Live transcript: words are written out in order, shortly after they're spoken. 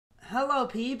Hello,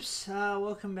 peeps.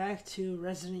 Welcome back to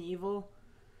Resident Evil.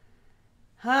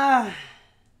 Ah,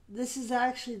 this is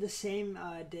actually the same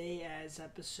day as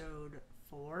episode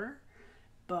 4,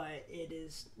 but it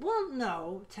is. Well,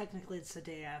 no, technically it's the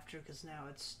day after because now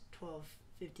it's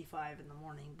 12:55 in the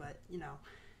morning. But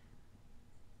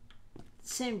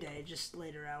same day, just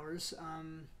later hours.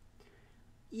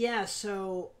 Yeah.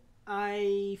 So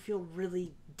I feel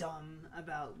really dumb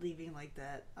about leaving like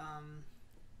that.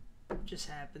 Just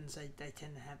happens. I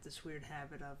tend to have this weird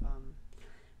habit of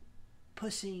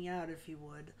pussying out, if you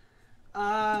would.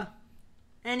 Uh,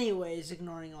 Anyways,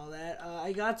 ignoring all that,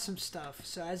 I got some stuff.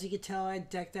 So as you can tell, I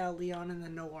decked out Leon in the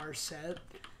Noir set,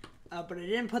 but I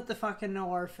didn't put the fucking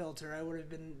Noir filter. I would have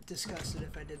been disgusted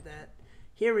if I did that.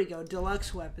 Here we go.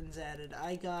 Deluxe weapons added.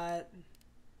 I got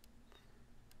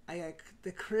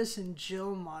the Chris and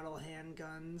Jill model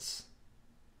handguns.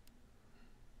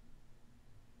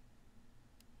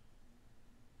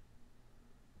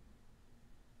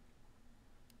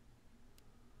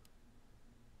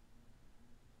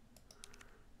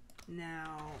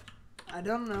 Now, I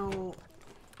don't know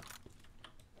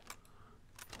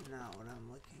not what I'm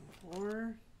looking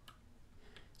for.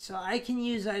 So I can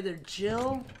use either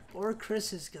Jill or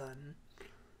Chris's gun.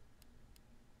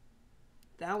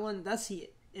 That one, that's the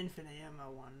infinite ammo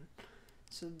one.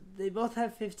 So they both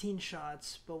have 15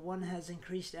 shots, but one has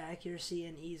increased accuracy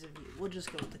and ease of use. We'll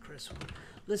just go with the Chris one.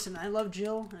 Listen, I love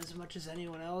Jill as much as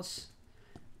anyone else,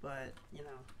 but,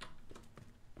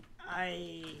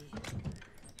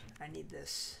 I need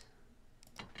this.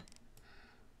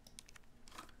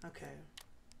 Okay.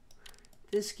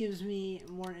 This gives me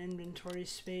more inventory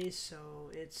space, so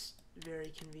it's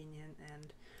very convenient.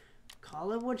 And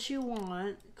call it what you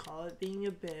want. Call it being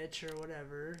a bitch or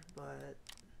whatever. But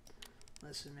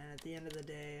listen, man, at the end of the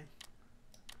day,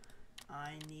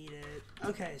 I need it.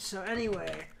 Okay, so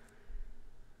anyway.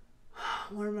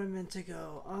 Where am I meant to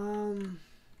go?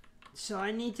 So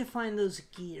I need to find those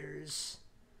gears.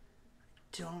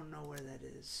 Don't know where that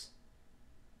is.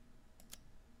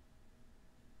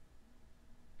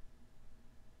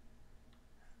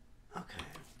 Okay.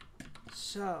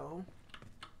 So,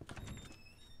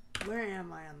 where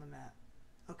am I on the map?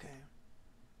 Okay.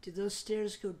 Do those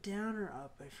stairs go down or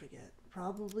up? I forget.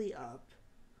 Probably up.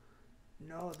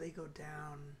 No, they go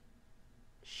down.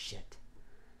 Shit.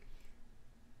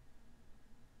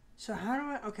 So how do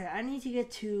I... Okay, I need to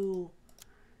get to...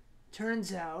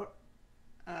 Turns out...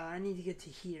 I need to get to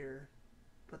here,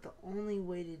 but the only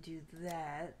way to do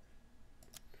that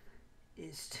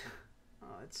is to,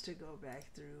 it's to go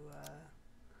back through,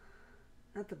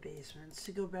 not the basement, it's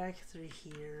to go back through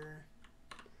here.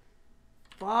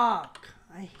 Fuck!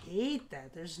 I hate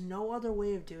that. There's no other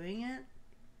way of doing it.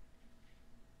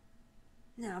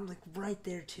 Yeah, I'm like right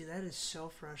there too. That is so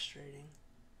frustrating.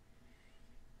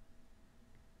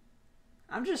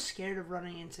 I'm just scared of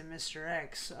running into Mr.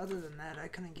 X. Other than that, I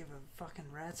couldn't give a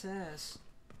fucking rat's ass.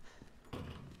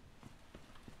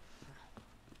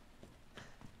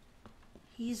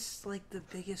 He's like the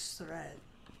biggest threat.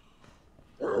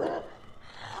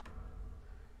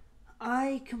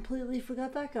 I completely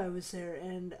forgot that guy was there,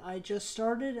 and I just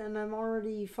started, and I'm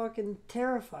already fucking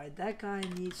terrified. That guy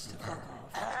needs to fuck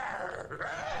off.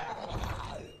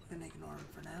 I'm gonna ignore him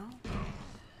for now.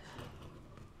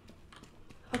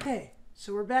 Okay.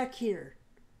 So we're back here.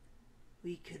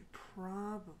 We could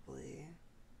probably...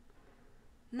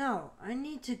 No, I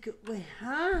need to go... Wait,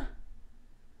 huh?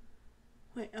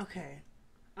 Wait, okay.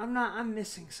 I'm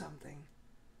missing something.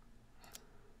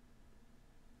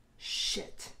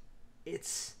 Shit.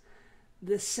 It's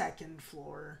the second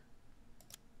floor.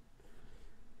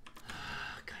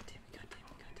 God damn it, god damn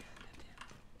it, god damn it, god damn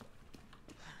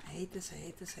it. I hate this, I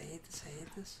hate this, I hate this, I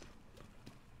hate this.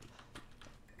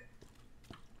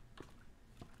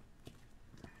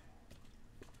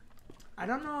 I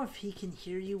don't know if he can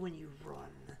hear you when you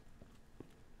run.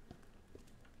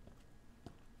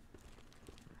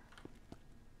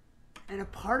 And a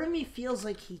part of me feels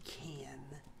like he can.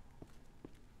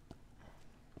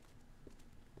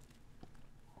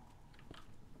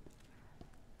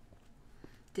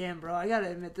 Damn, bro, I gotta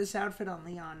admit, this outfit on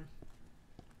Leon.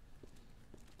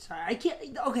 Sorry, I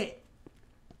can't... Okay.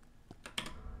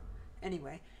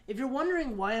 Anyway, if you're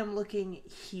wondering why I'm looking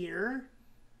here...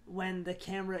 when the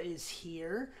camera is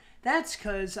here, that's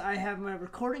because I have my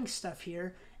recording stuff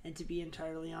here, and to be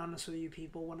entirely honest with you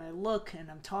people, when I look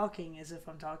and I'm talking as if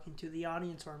I'm talking to the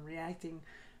audience or I'm reacting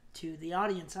to the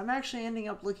audience, I'm actually ending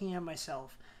up looking at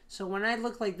myself. So when I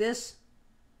look like this,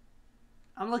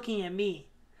 I'm looking at me,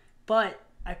 but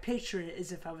I picture it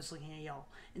as if I was looking at y'all.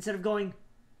 Instead of going,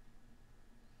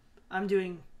 I'm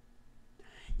doing,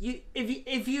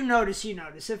 if you notice, you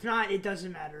notice. If not, it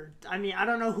doesn't matter. I mean, I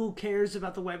don't know who cares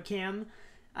about the webcam.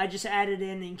 I just added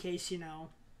in case, you know,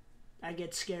 I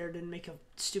get scared and make a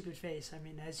stupid face. I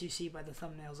mean, as you see by the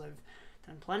thumbnails, I've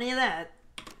done plenty of that.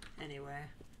 Anyway.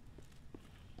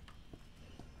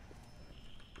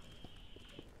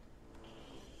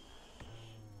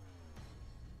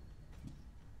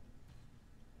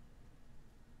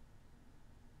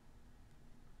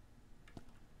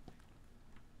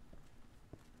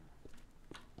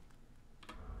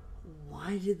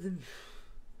 Why did the...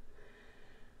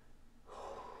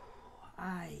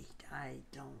 I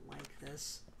don't like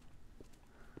this.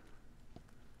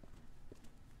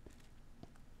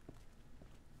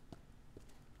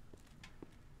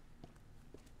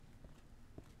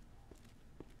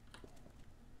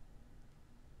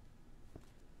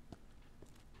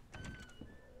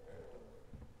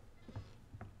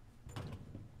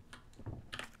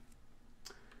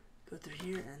 Go through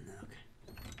here and okay.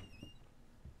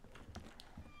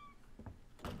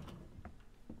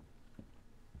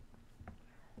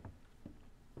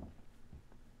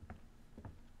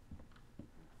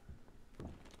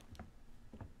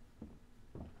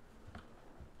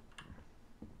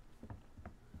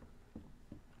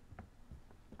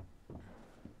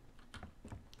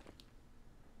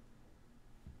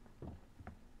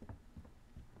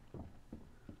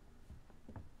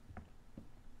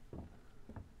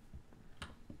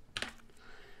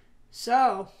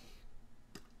 So,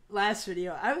 last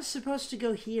video, I was supposed to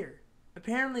go here.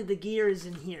 Apparently the gear is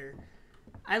in here.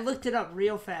 I looked it up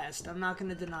real fast. I'm not going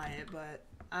to deny it, but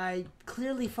I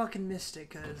clearly fucking missed it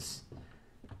because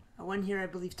I went here, I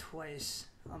believe, twice.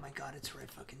 Oh my god, it's right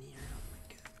fucking here. Oh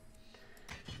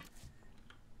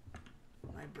my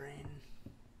god. My brain.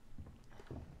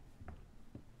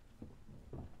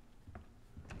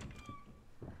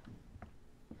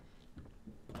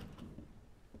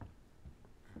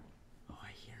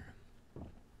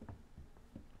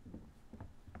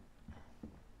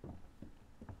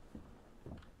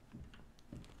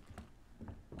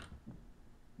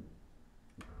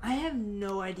 I have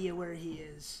no idea where he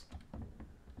is.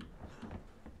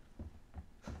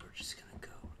 We're just gonna go.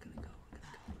 We're gonna go. We're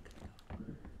gonna go. We're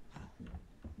gonna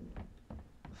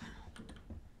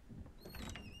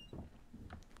go.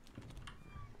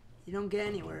 You don't get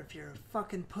anywhere if you're a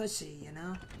fucking pussy, you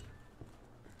know?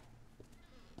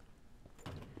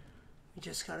 We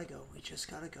just gotta go. We just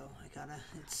gotta go.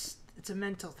 It's a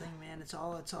mental thing, man. It's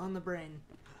all in the brain.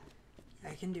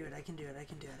 I can do it. I can do it. I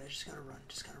can do it. I just gotta run.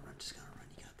 Just gotta run. Just gotta run.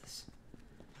 You got this.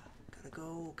 Gotta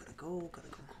go. Gotta go. Gotta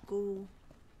go. Go.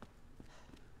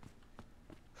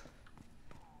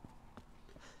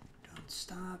 Don't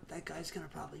stop. That guy's gonna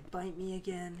probably bite me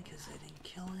again because I didn't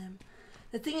kill him.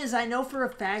 The thing is, I know for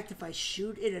a fact if I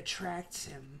shoot, it attracts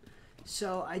him.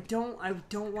 So I don't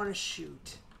want to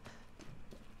shoot.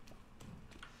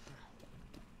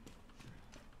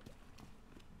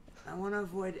 I want to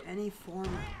avoid any form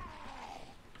of...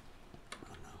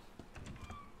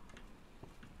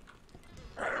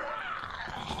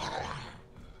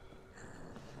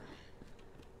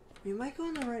 We might go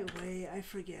in the right way. I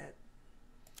forget.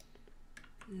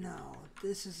 No,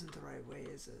 this isn't the right way,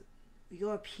 is it? We go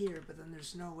up here, but then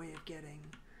there's no way of getting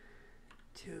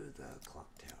to the clock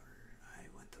tower. I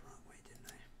went the wrong way, didn't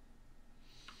I?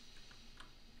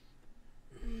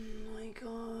 Oh my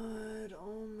god.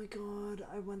 Oh my god.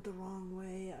 I went the wrong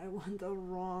way. I went the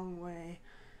wrong way.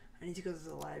 I need to go to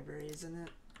the library, isn't it?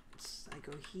 I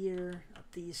go here, up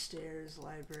these stairs,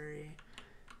 library,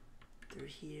 through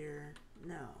here.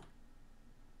 No.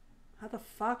 How the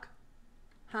fuck?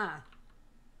 Huh.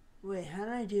 Wait, how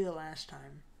did I do it last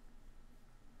time?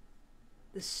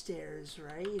 The stairs,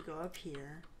 right? You go up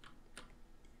here.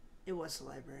 It was the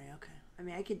library, okay. I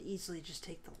mean, I could easily just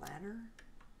take the ladder.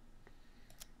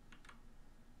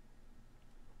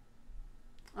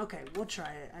 Okay, we'll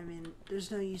try it. I mean, there's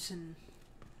no use in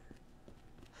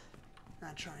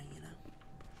not trying, you know?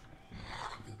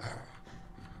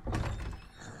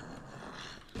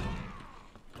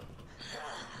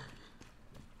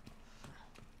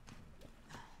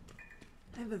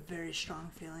 I have a very strong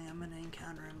feeling I'm gonna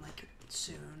encounter him, like,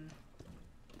 soon.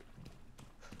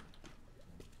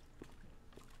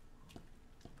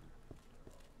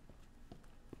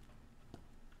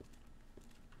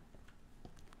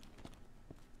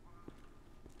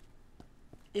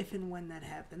 If and when that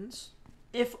happens.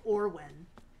 If or when.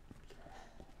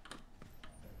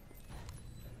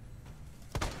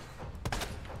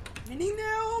 Meaning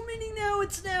now,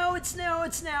 it's now, it's now,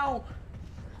 it's now.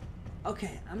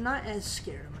 Okay, I'm not as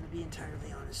scared, I'm gonna be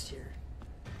entirely honest here.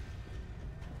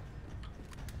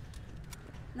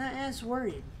 Not as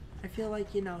worried. I feel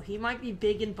like, you know, he might be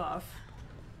big and buff,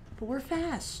 but we're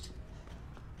fast.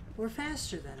 We're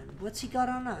faster than him. What's he got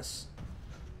on us?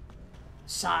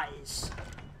 Size.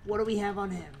 What do we have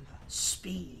on him?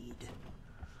 Speed.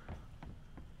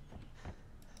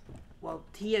 Well,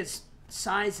 he has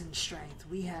size and strength.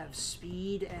 We have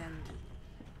speed and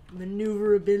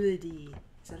maneuverability.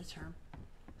 Is that a term?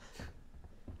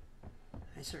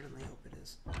 I certainly hope it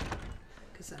is.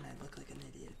 Because then I'd look like an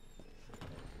idiot. Oh,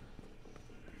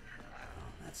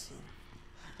 that's scene.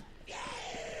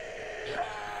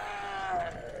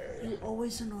 You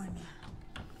always annoy me.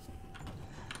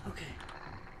 Okay.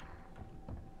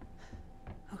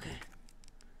 Okay.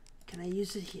 Can I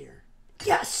use it here?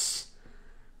 Yes!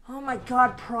 Oh my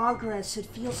god, progress. It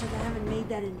feels like I haven't made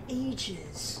that in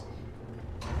ages.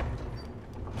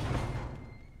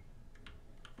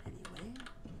 Anyway.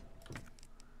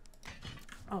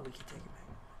 Oh, we can take it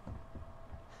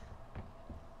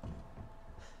back.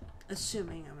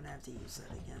 Assuming I'm gonna have to use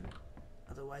that again.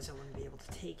 Otherwise I wouldn't be able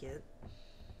to take it.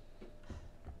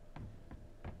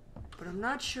 But I'm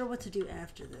not sure what to do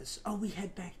after this. Oh, we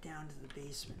head back down to the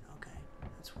basement. Okay,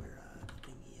 that's where the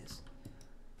thingy is.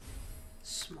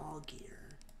 Small gear.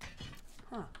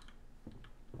 Huh.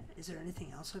 Is there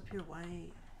anything else up here?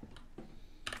 Why?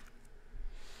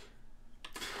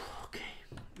 Okay.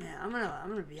 Man, I'm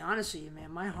gonna be honest with you,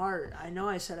 man. My heart, I know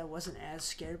I said I wasn't as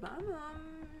scared, but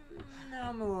now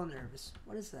I'm a little nervous.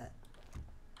 What is that?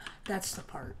 That's the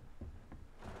part.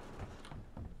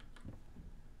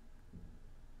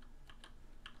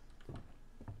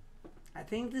 I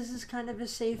think this is kind of a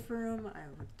safe room. I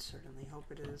would certainly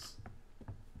hope it is.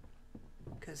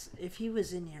 Because if he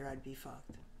was in here, I'd be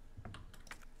fucked.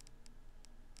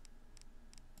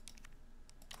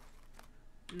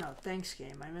 No, thanks,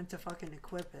 game. I meant to fucking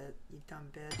equip it, you dumb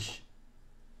bitch.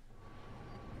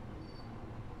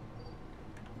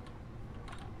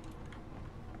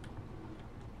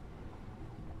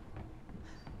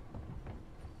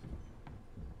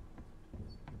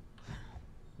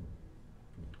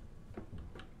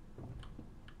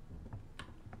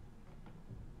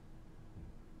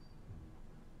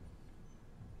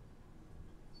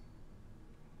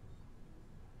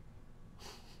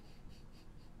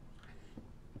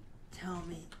 Tell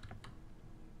me.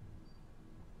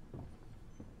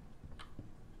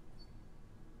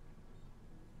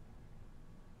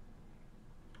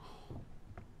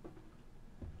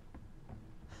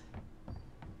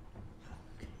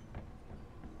 Okay.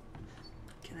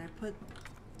 Can I put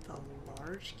the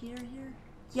large gear here?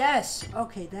 Yes!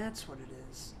 Okay, that's what it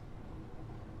is.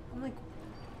 I'm like,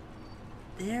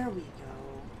 there we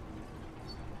go.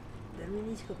 Then we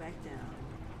need to go back down.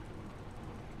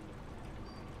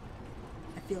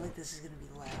 I feel like this is gonna be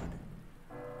loud.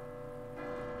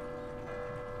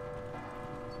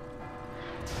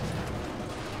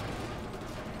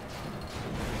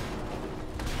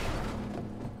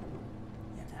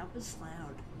 Yeah, that was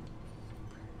loud.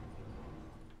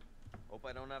 Hope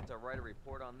I don't have to write a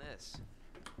report on this.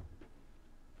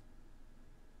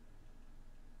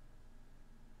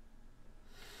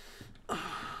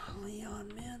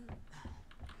 Leon, man.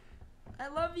 I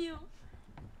love you.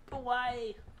 But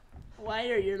why? Why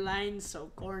are your lines so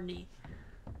corny?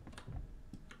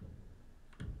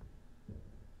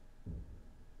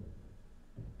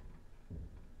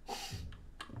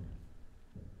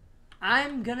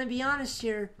 I'm gonna be honest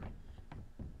here.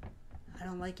 I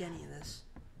don't like any of this.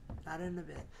 Not in a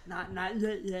bit. Not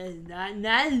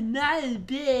a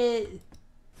bit.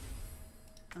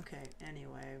 Okay,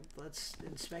 anyway, let's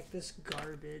inspect this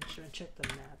garbage. Check the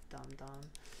map, dum-dum.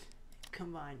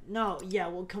 Combine. No, yeah,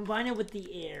 we'll combine it with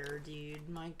the air, dude.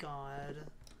 My god.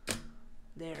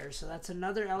 There, so that's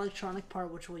another electronic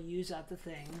part which we'll use at the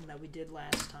thing that we did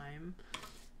last time.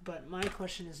 But my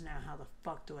question is now, how the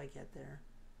fuck do I get there?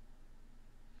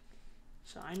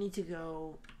 So I need to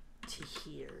go to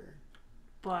here.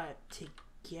 But to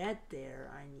get there,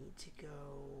 I need to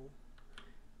go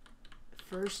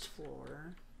first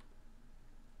floor.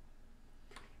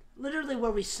 Literally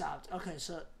where we stopped. Okay,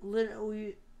 so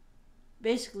we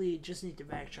basically just need to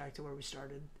backtrack to where we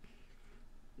started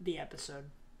the episode.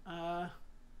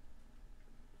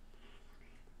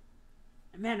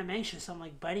 Man, I'm anxious. I'm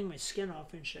like biting my skin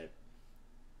off and shit.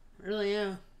 Really,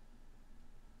 yeah.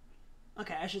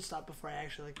 Okay, I should stop before I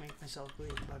actually like make myself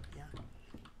bleed, but yeah.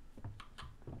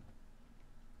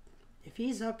 If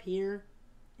he's up here,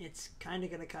 it's kind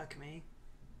of gonna cuck me.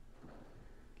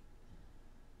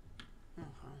 Okay.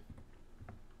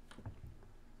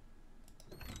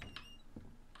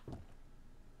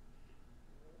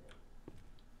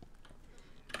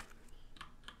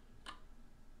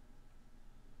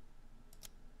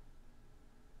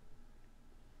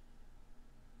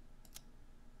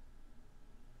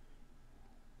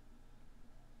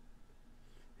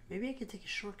 Maybe I could take a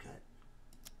shortcut.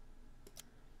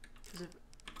 Cause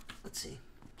let's see.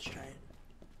 Let's try it.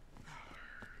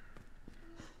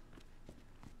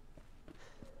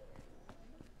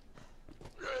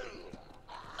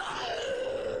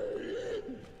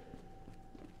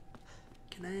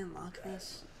 Can I unlock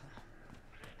this?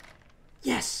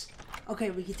 Yes!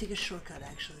 Okay, we can take a shortcut,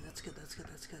 actually. That's good, that's good,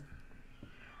 that's good.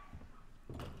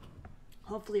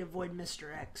 Hopefully avoid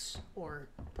Mr. X, or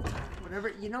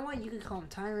whatever. You know what? You can call him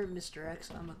Tyrant, Mr. X.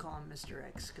 I'm gonna call him Mr.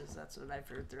 X, because that's what I've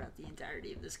heard throughout the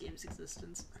entirety of this game's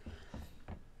existence.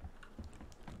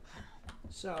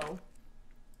 So,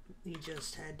 we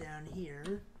just head down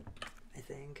here, I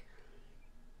think.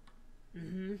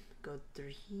 Go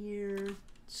through here,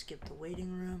 skip the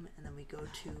waiting room, and then we go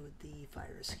to the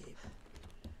fire escape.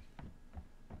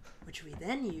 Which we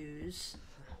then use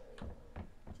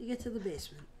to get to the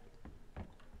basement.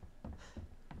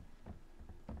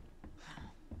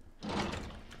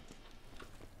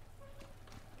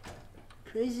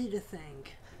 Crazy to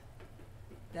think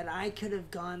that I could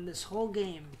have gone this whole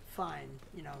game fine,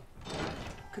 you know.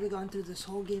 Could have gone through this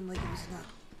whole game like it was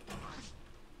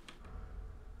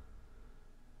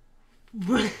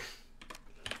nothing.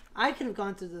 I could have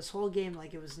gone through this whole game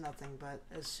like it was nothing, but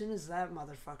as soon as that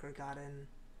motherfucker got in,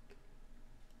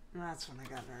 that's when I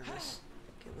got nervous.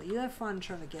 Okay, well, you have fun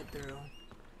trying to get through.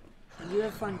 And you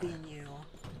have fun being you.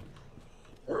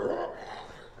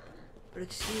 But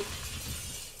excuse...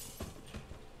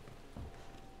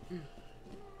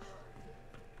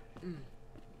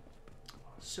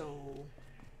 So...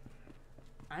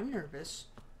 I'm nervous.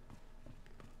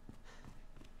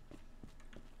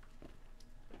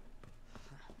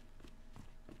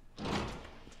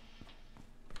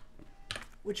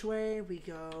 Which way? We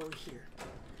go here.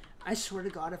 I swear to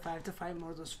God, if I have to fight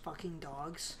more of those fucking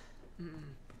dogs. Okay,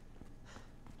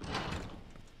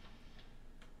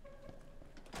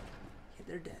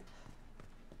 they're dead.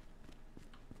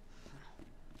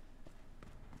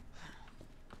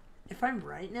 If I'm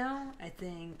right now, I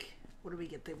think... What do we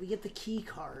get there? We get the key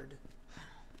card.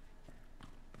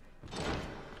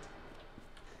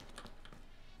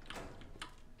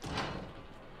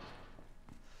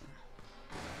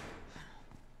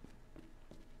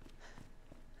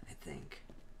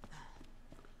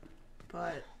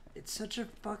 But it's such a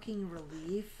fucking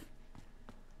relief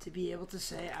to be able to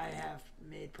say I have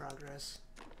made progress.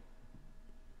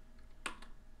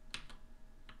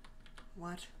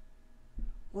 What?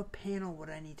 What panel would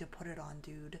I need to put it on,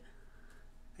 dude?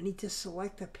 I need to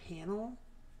select a panel?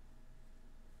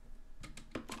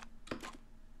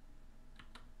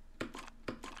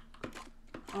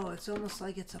 Oh, it's almost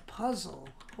like it's a puzzle.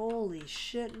 Holy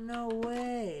shit, no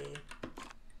way.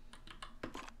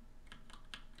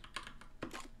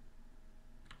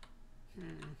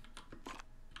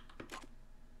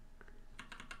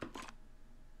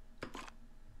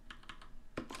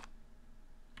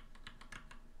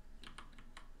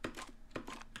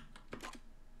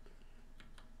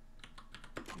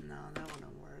 No, that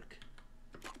wouldn't work.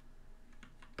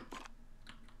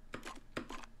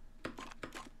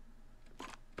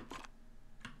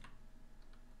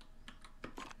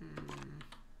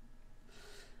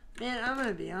 Man, I'm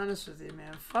gonna be honest with you,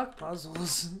 man. Fuck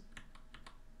puzzles.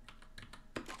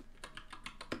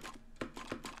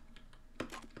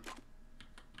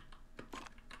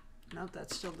 Nope,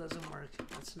 that still doesn't work.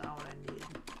 That's not what I need.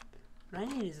 What I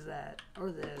need is that.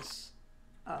 Or this.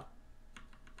 Oh.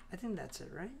 I think that's it,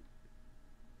 right?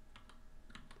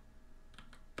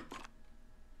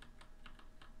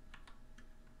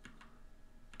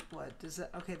 What? Does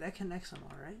that... Okay, that connects them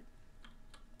all, right?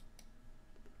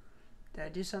 Did I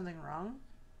do something wrong?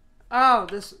 Oh,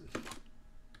 this...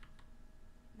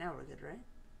 Now we're good, right?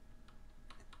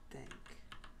 I think.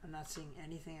 I'm not seeing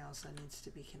anything else that needs to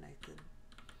be connected.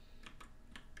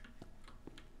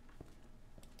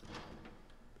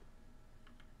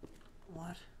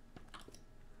 What?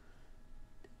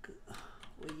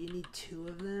 Wait, you need two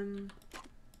of them?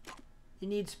 It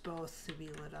needs both to be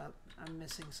lit up. I'm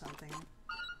missing something.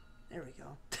 There we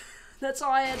go. That's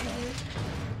all I had to do.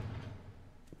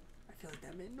 I feel like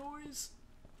that made noise.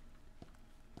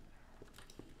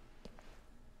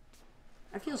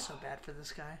 I feel so bad for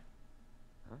this guy.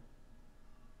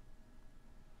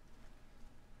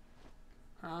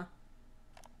 Huh?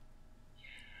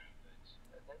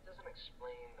 But that doesn't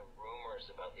explain the rumors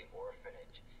about the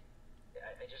orphanage.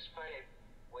 I just find it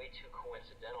way too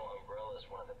coincidental Umbrella's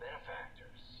one of the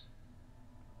benefactors.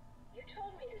 You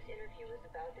told me this interview was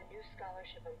about the new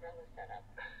scholarship Umbrella set up.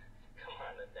 Come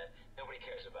on, that nobody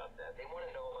cares about that. They want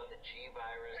to know about the G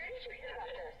virus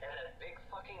and that big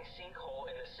fucking sinkhole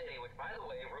in the city, which, by the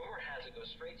way, rumor has it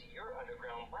goes straight to your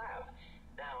underground lab.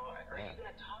 Now, are Yeah. you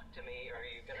gonna talk to me, or are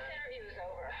you This gonna... interview's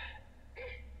over.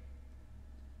 Bitch.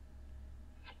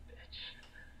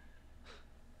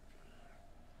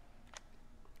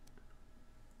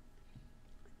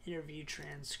 Interview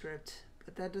transcript.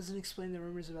 But that doesn't explain the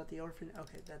rumors about the orphan.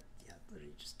 Okay, that, yeah,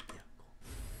 literally just, yeah, cool.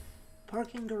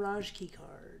 Parking garage key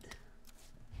card.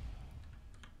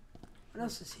 What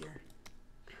else is here?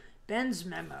 Ben's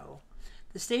memo.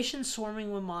 The station's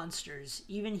swarming with monsters.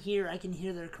 Even here, I can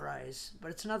hear their cries.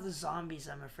 But it's not the zombies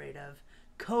I'm afraid of.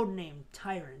 Codename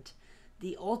Tyrant.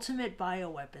 The ultimate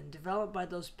bioweapon developed by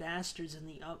those bastards in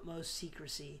the utmost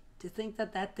secrecy. To think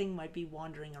that that thing might be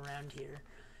wandering around here.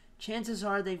 Chances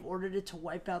are they've ordered it to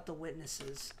wipe out the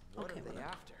witnesses. What Okay, are they whatever.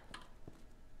 after?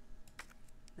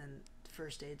 Then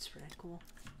first aid spray. Cool.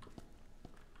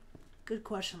 Good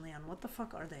question, Leon. What the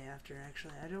fuck are they after,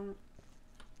 actually? I don't...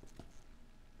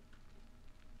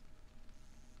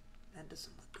 That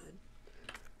doesn't look good.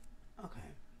 Okay.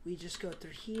 We just go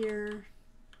through here.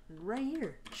 And right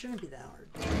here. It shouldn't be that hard.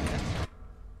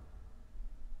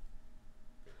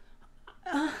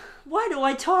 Why do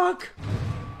I talk?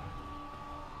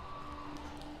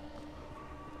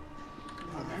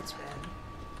 Oh, that's bad.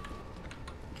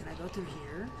 Can I go through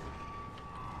here?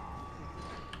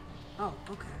 Oh,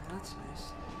 okay, that's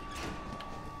nice.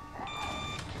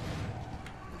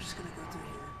 I'm just gonna go through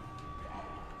here.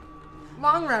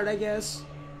 Long route, I guess.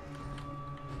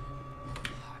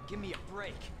 Give me a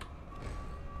break.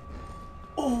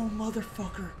 Oh,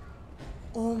 motherfucker.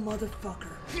 Oh,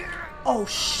 motherfucker. Oh,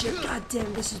 shit. God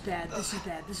damn, this is bad. This is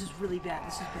bad. This is really bad.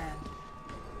 This is bad.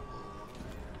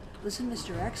 Listen,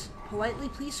 Mr. X. Politely,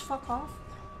 please fuck off.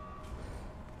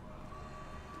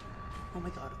 Oh my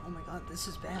god. Oh my god. This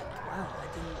is bad. Wow, I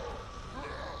didn't...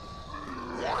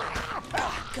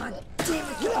 God damn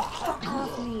it. Get the fuck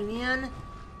off me, man.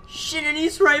 Shit, and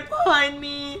he's right behind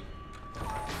me.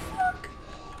 Fuck.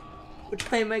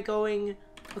 Which way am I going?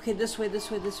 Okay, this way,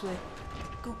 this way, this way.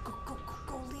 Go, go, go, go,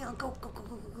 go, Leon. Go, go, go,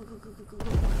 go, go, go, go, go, go, go.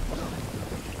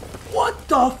 What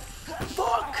the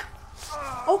fuck?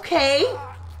 Okay.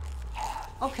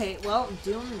 Okay, well,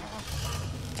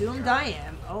 doomed I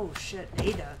am. Oh shit,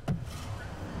 Ada.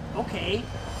 Okay.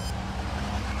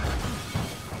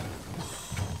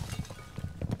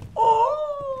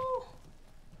 Oh.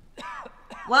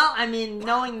 Well, I mean,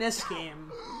 knowing this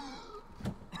game,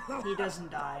 he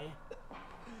doesn't die.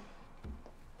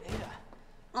 Ada.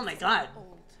 Oh my god.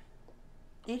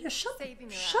 Ada, shut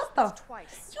the...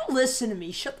 Twice. You listen to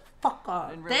me. Shut the fuck up.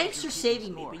 Didn't realize Thanks you for were keeping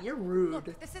saving me, score. but you're rude.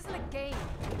 Look, this isn't a game.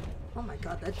 Oh my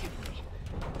god, that dude.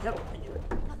 Yep, I knew it.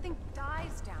 Nothing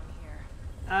dies down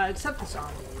here. Except the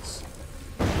zombies.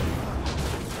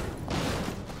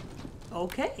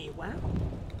 Okay, wow.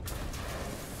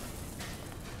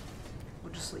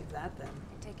 We'll just leave that then.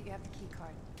 I take it you have the key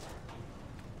card.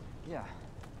 Yeah,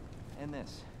 and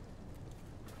this.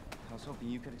 I was hoping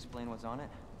you could explain what's on it.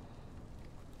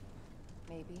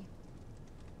 Maybe.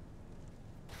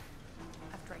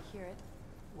 After I hear it,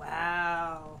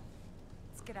 Wow.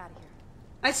 let's get out of here.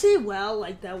 I say well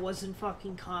like that wasn't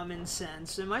fucking common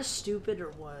sense. Am I stupid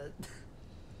or what?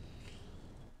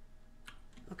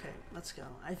 Okay, let's go.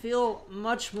 I feel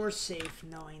much more safe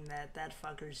knowing that that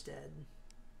fucker's dead.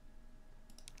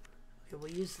 Okay,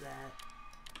 we'll use that.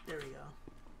 There we go.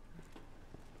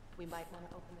 We might want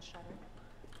to open the shutter.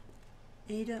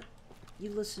 Ada, you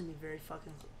listen to me very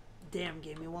fucking... Damn,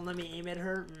 game, you won't let me aim at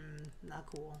her? Not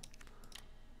cool.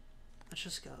 Let's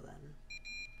just go then.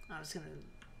 I was gonna...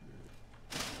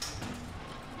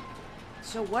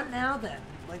 So what now then?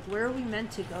 Like, where are we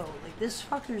meant to go? Like, this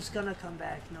fucker's gonna come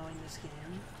back knowing this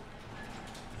game.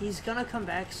 He's gonna come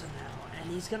back somehow,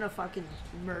 and he's gonna fucking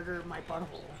murder my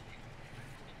butthole.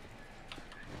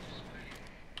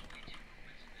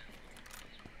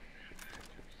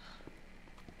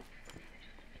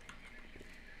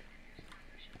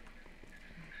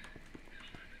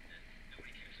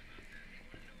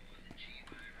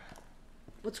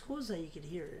 What's cool is that you could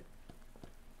hear it.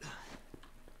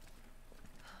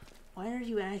 Why are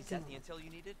you Is acting? that the intel you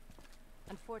needed?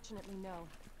 Unfortunately, no.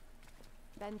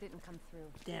 Ben didn't come through.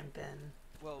 Damn, Ben.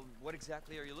 Well, what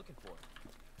exactly are you looking for?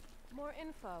 More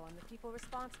info on the people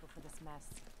responsible for this mess.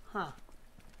 Huh.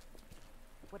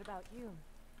 What about you?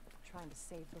 Trying to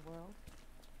save the world?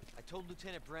 I told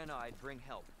Lieutenant Brenna I'd bring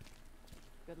help.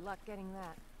 Good luck getting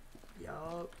that.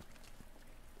 Yup.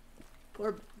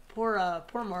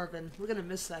 Poor Marvin. We're gonna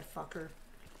miss that fucker.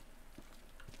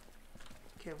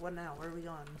 Okay, what now? Where are we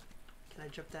going? Can I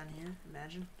jump down here?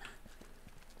 Imagine.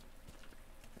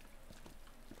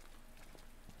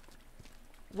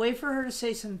 Wait for her to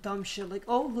say some dumb shit like,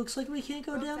 oh, looks like we can't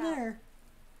go Road's down out. there.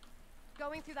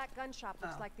 Going through that gun shop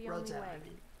looks Oh, like the road's only out, way. I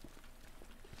mean.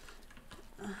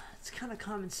 It's kind of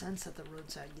common sense at the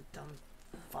roadside, you dumb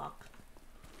fuck.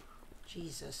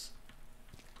 Jesus.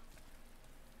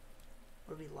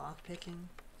 Are we lockpicking?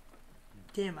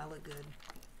 Damn, I look good.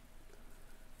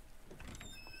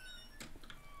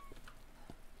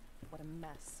 What a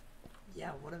mess.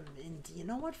 Yeah, what a... And you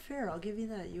know what? Fair, I'll give you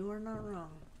that. You are not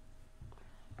wrong.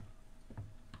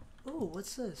 Ooh,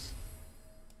 what's this?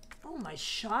 Oh, my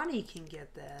shoddy can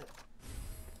get that.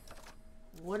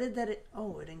 What did that...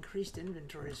 Oh, it increased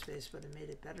inventory space, but it made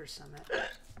it better somehow.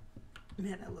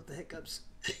 Man, I love the hiccups.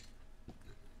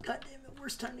 God damn it,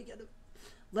 worst time to get him.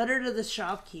 Letter to the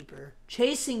shopkeeper.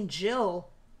 Chasing Jill.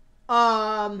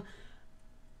 Oh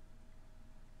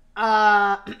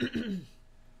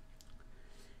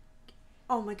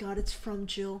my god, it's from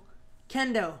Jill.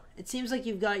 Kendo, it seems like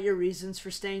you've got your reasons for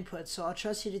staying put, so I'll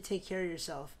trust you to take care of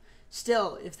yourself.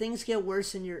 Still, if things get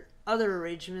worse and your other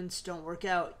arrangements don't work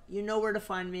out, you know where to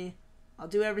find me. I'll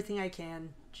do everything I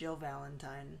can. Jill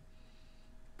Valentine.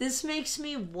 This makes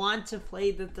me want to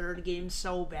play the third game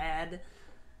so bad,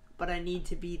 but I need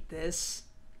to beat this.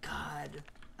 God,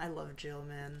 I love Jill,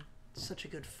 man. Such a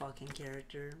good fucking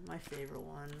character. My favorite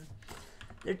one.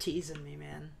 They're teasing me,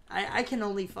 man. I can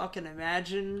only fucking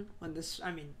imagine when this...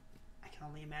 I mean, I can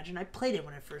only imagine. I played it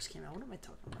when it first came out. What am I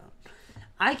talking about?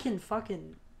 I can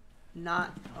fucking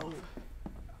not... Oh.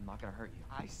 I'm not gonna hurt you.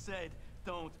 I said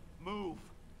don't move.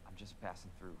 I'm just passing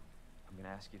through. I'm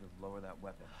gonna ask you to lower that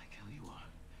weapon. I tell you what,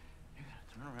 you're gonna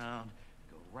turn around,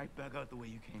 go right back out the way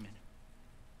you came in.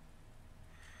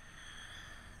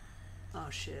 Oh,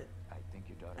 shit. I think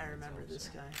your daughter I needs remember help, this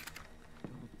sir. guy.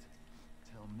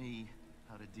 Don't tell me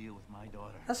how to deal with my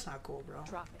daughter. That's not cool, bro.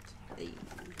 Drop it. Hey.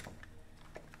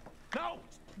 No!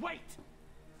 Wait!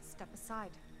 Step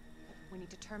aside. We need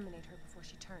to terminate her before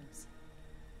she turns.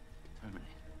 Terminate.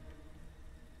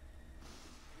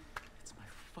 It's my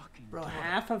fucking Bro, daughter.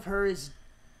 half of her is...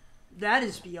 That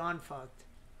is beyond fucked.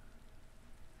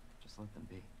 Just let them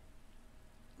be.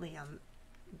 Leon,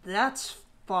 that's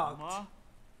fucked. Mama?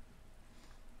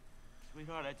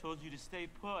 Sweetheart, I told you to stay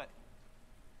put.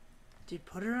 Dude,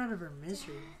 put her out of her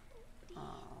misery. Oh.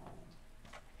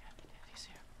 Daddy's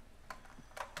here.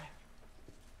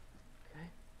 Okay.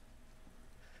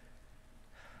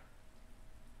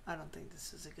 I don't think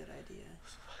this is a good idea.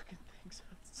 Those fucking things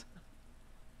outside.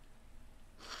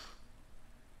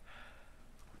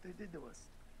 What they did to us.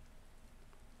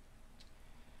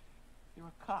 You're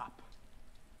a cop.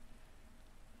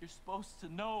 You're supposed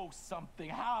to know something.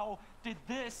 How did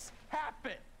this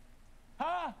happen?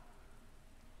 Huh?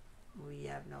 We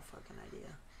have no fucking idea.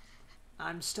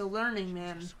 I'm still learning,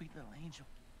 man. You're a sweet little angel.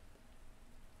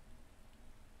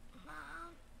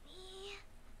 Mommy.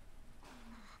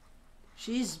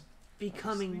 She's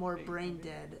becoming Sweet more baby. brain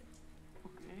dead.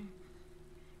 Okay?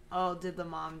 Oh, did the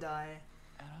mom die?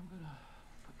 And I'm gonna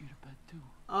put you to bed too.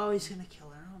 Oh, he's gonna kill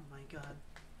her. Oh my god.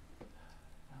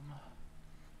 Emma.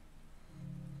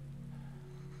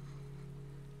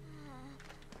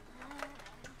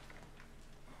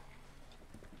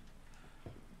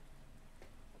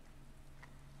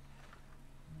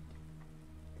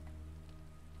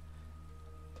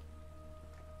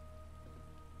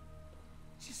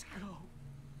 Just go.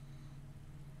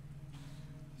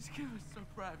 Just give us some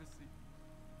privacy.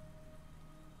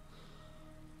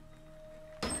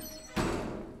 Damn.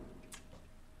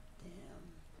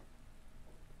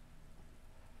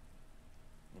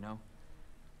 You know,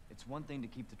 it's one thing to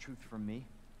keep the truth from me,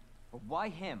 but why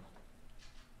him?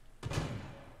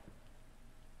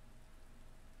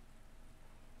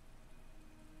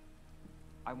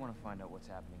 I want to find out what's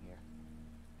happening here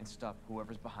and stop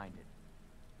whoever's behind it.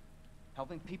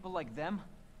 Helping people like them?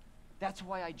 That's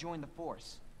why I joined the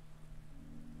force.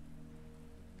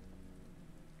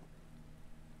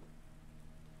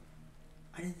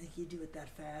 I didn't think you'd do it that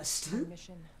fast. Our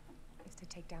mission is to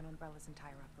take down Umbrella's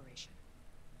entire operation.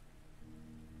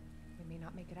 We may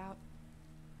not make it out.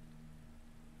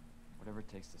 Whatever it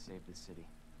takes to save this city.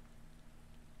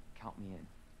 Count me in.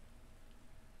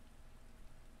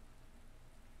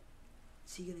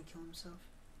 Is he gonna kill himself?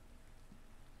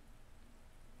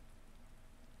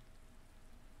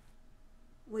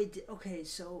 Wait, okay,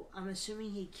 so I'm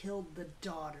assuming he killed the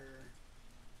daughter.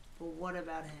 But what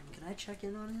about him? Can I check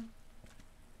in on him?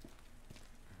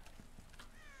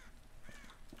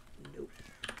 Nope.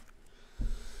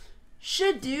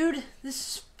 Shit, dude. This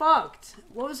is fucked.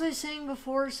 What was I saying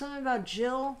before? Something about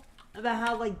Jill? About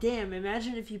how, like, damn,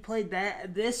 imagine if you played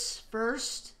this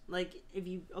first. Like, if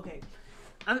you... Okay.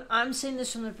 I'm saying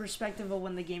this from the perspective of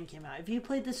when the game came out. If you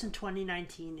played this in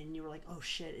 2019 and you were like, oh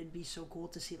shit, it'd be so cool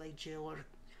to see, like, Jill or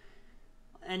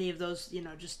any of those, you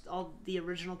know, just all the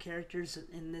original characters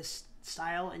in this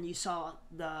style, and you saw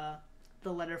the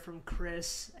letter from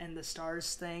Chris and the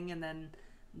stars thing, and then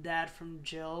that from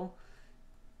Jill,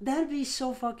 that'd be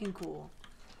so fucking cool.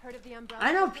 Heard of the Umbrella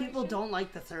I know Corporation? people don't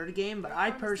like the third game, but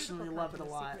I personally love it a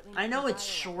lot. I know it's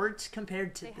short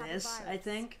compared to They have this, a I virus.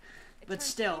 think, It but turns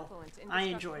still, people into I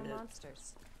enjoyed indestructible it.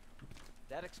 monsters.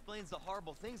 That explains the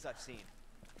horrible things I've seen.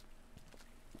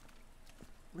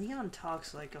 Leon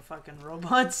talks like a fucking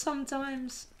robot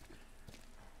sometimes.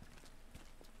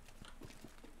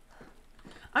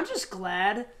 I'm just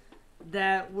glad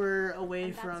that we're away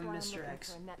And that's from why I'm Mr. looking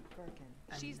X. for Annette Birkin.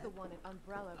 She's the one at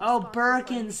Umbrella. Oh, responsible for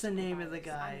Birkin's the unleashing name of the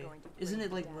virus. guy. I'm going to Isn't bring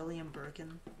it like down. William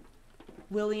Birkin?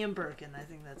 William Birkin, I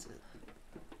think that's it.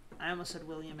 I almost said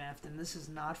William Afton. This is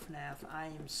not FNAF. I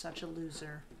am such a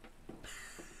loser.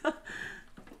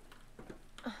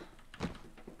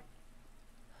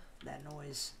 That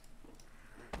noise.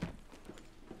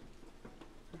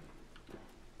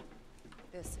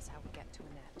 This is how we get to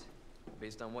Annette.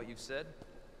 Based on what you've said,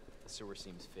 the sewer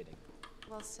seems fitting.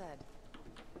 Well said.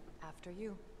 After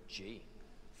you. Gee,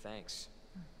 thanks.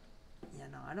 Yeah,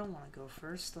 no, I don't want to go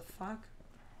first. The fuck?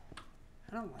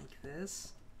 I don't like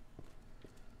this.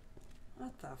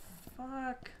 What the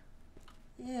fuck?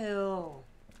 Ew.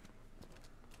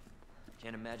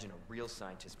 Can't imagine a real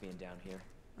scientist being down here.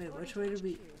 Wait, which way did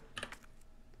we...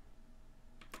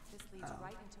 This leads Oh.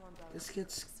 right into Umbrella's This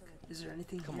gets... facility. Is there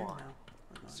anything Come here? on. No.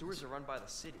 We're going Sewers this are run by the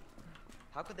city.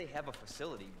 How could they have a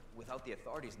facility without the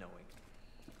authorities knowing?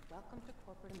 Welcome to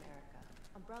corporate America.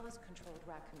 Umbrella's controlled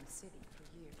Raccoon City for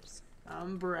years.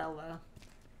 Umbrella.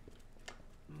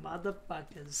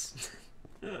 Motherfuckers.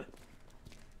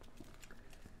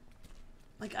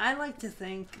 Like, I like to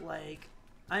think, like,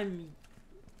 I'm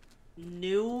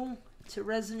new to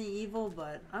Resident Evil,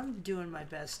 but I'm doing my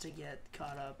best to get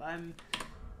caught up. I'm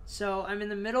in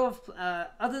the middle of,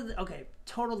 okay,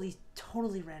 totally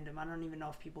random. I don't even know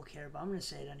if people care, but I'm going to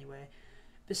say it anyway.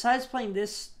 Besides playing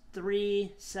this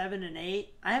 3, 7, and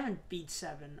 8, I haven't beat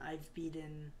 7. I've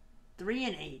beaten 3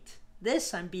 and 8.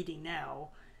 This I'm beating now.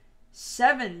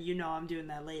 7, you know I'm doing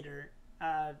that later.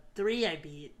 3 I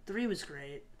beat. 3 was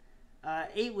great.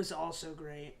 8 was also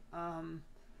great. I'm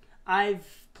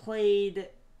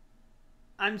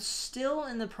still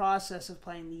in the process of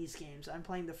playing these games. I'm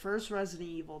playing the first Resident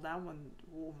Evil. That one,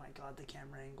 oh my god, the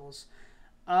camera angles.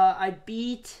 I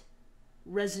beat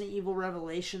Resident Evil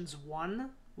Revelations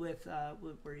 1 with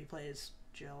where he plays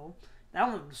Jill. That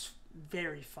one was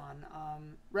very fun.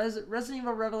 Resident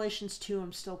Evil Revelations 2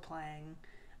 I'm still playing.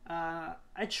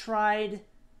 I tried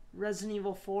Resident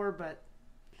Evil 4, but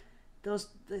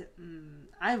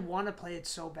I want to play it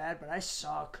so bad, but I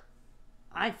suck.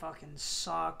 I fucking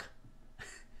suck.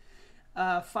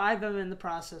 5 I'm in the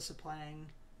process of playing.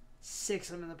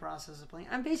 6 I'm in the process of playing.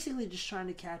 I'm basically just trying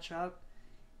to catch up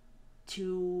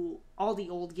to all the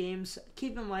old games.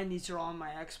 Keep in mind these are all on my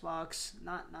Xbox,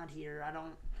 not here. I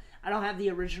don't have the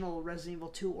original Resident Evil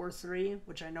 2 or 3,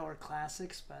 which I know are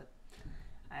classics, but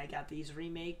I got these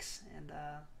remakes, and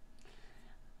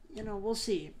you know, we'll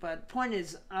see. But point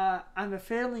is, I'm a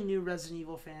fairly new Resident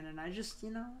Evil fan, and I just,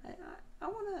 you know, I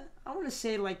wanna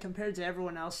say, like, compared to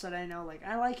everyone else that I know, like,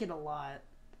 I like it a lot.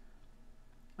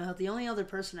 The only other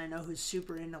person I know who's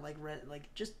super into like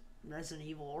just Resident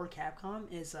Evil or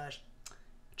Capcom is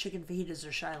Chicken Fajitas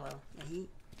or Shiloh, and he.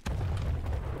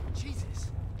 Jesus!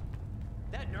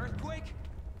 That an earthquake?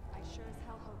 I sure as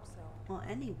hell hope so. Well,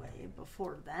 anyway,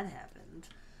 before that happened,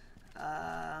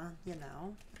 you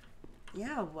know,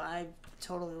 yeah, well, I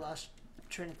totally lost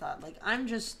train of thought. Like, I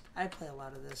play a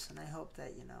lot of this, and I hope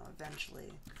that, you know,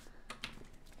 eventually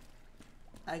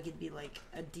I could be, like,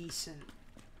 a decent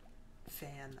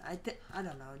fan. I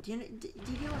don't know. Do you get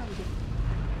what I'm getting?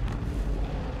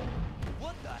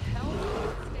 What the hell?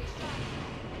 Stay sharp.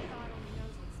 God only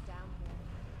knows what's down here.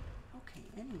 Okay,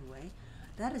 anyway,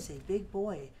 that is a big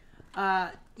boy.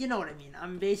 You know what I mean.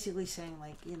 I'm basically saying,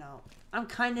 like, you know, I'm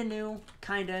kind of new,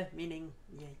 meaning,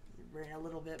 yeah, a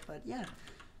little bit, but yeah.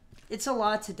 It's a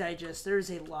lot to digest. There's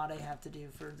a lot I have to do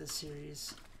for this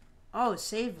series. Oh,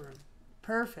 save room.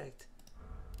 Perfect.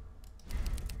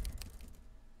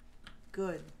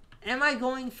 Good. Am I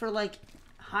going for, like,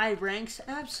 high ranks?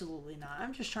 Absolutely not.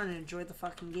 I'm just trying to enjoy the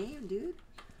fucking game, dude.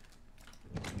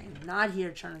 I'm not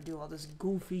here trying to do all this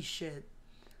goofy shit.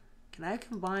 Can I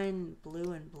combine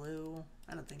blue and blue?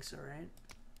 I don't think so, right?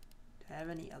 Do I have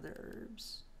any other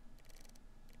herbs?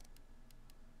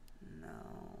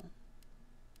 No.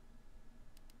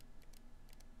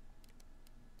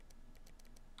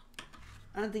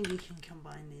 I don't think you can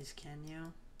combine these, can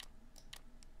you?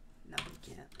 No, you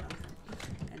can't.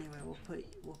 Okay. Anyway,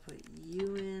 we'll put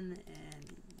you in and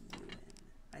you in.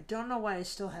 I don't know why I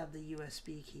still have the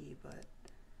USB key, but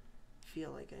I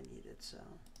feel like I need it, so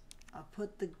I'll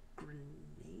put the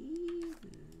grenade.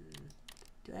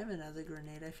 Do I have another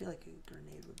grenade? I feel like a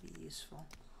grenade would be useful,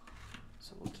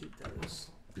 so we'll keep those.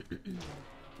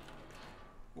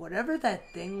 Whatever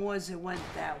that thing was, it went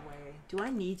that way. Do I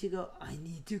need to go? I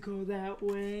need to go that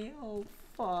way. Oh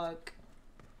fuck.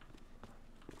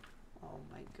 Oh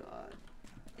my god.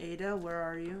 Ada, where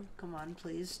are you? Come on,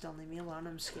 please. Don't leave me alone.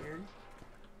 I'm scared.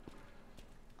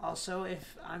 Also,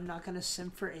 if I'm not gonna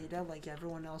simp for Ada like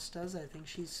everyone else does, I think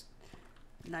she's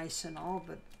nice and all,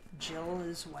 but Jill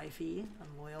is wifey.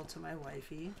 I'm loyal to my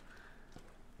wifey.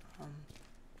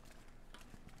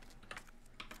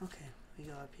 Okay, we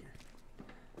go up here.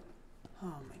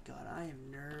 Oh my god, I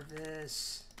am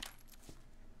nervous.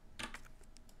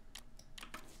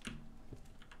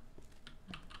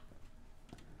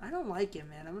 I don't like it,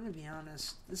 man. I'm gonna be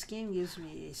honest. This game gives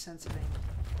me a sense of anger.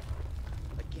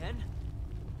 Again?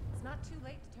 It's not too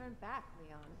late to turn back,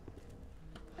 Leon.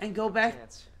 And go back.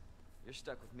 Chance, you're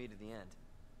stuck with me to the end.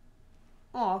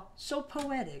 Aw, so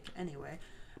poetic. Anyway,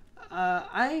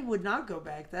 I would not go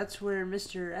back. That's where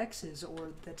Mr. X is, or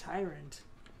the Tyrant.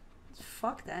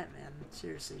 Fuck that, man.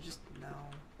 Seriously, just no.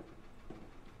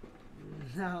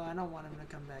 No, I don't want him to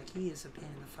come back. He is a pain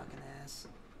in the fucking ass.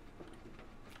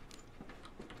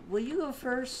 Will you go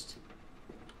first?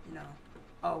 You know.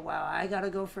 Oh, wow, I gotta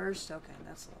go first? Okay,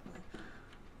 that's lovely.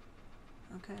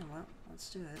 Okay, well, let's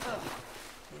do it.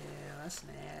 Yeah, that's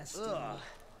nasty. Ugh.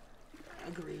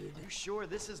 Agreed. You sure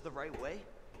this is the right way?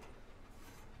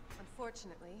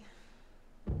 Unfortunately.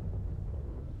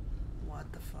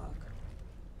 What the fuck?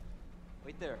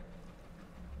 Wait there.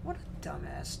 What a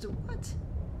dumbass. What?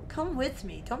 Come with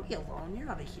me. Don't be alone. You're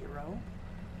not a hero.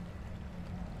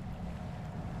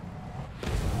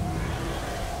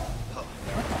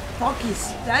 What the fuck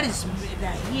is that?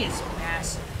 He is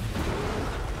massive.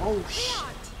 Oh shit.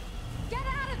 Get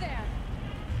out of there!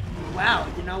 Wow,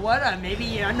 you know what?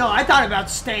 Maybe, no, I thought about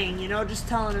staying, you know, just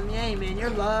telling him, hey man, you're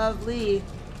lovely.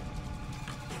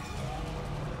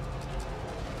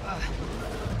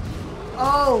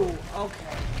 Oh,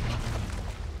 okay.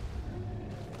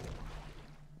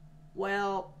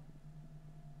 Well,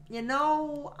 you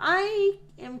know, I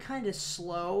am kind of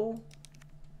slow.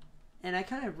 And I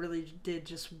kind of really did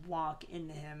just walk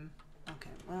into him. Okay,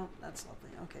 well, that's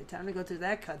lovely. Okay, time to go through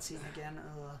that cutscene again.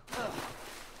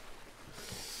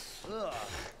 Ugh.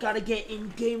 Gotta get in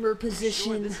gamer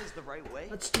position. Sure this is the right way?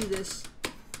 Let's do this.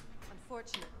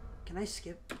 Unfortunate. Can I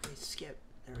skip? Okay, skip.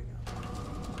 There we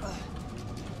go.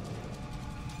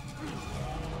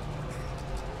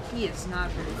 He is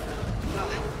not very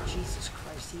friendly. Jesus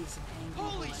Christ, he is an angry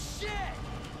Holy boy. shit!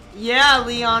 Yeah,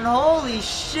 Leon, holy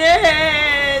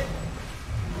shit!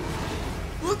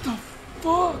 What the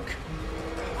fuck?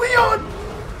 Leon!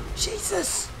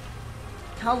 Jesus!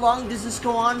 How long does this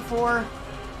go on for?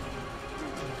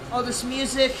 Oh, this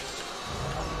music.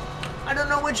 I don't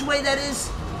know which way that is.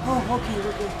 Oh, okay,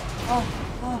 we're good.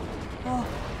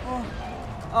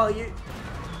 Oh, you're...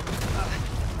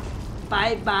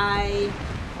 Bye-bye.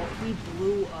 Oh, he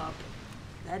blew up.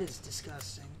 That is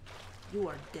disgusting. You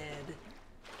are dead.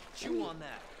 Chew on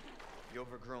that, you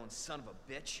overgrown son of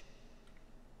a bitch.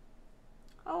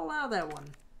 I'll allow that one.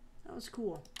 That was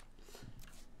cool.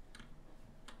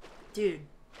 Dude.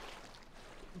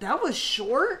 That was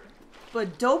short,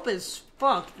 but dope as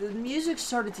fuck. The music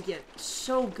started to get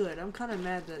so good. I'm kind of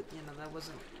mad that, you know, that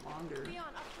wasn't longer. Leon,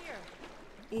 up here.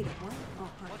 Ada, what? Oh,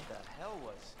 hi. What the hell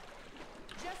was...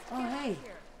 Just Oh, get hey. up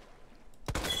here.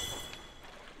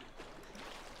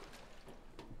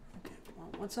 Okay, well,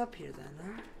 what's up here then,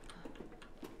 huh?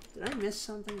 Did I miss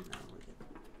something? No, we're good.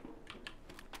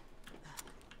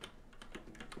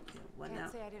 Okay, what now?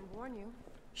 Can't say I didn't warn you.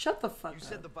 Shut the fuck You up.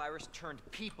 said the virus turned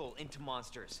people into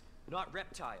monsters, not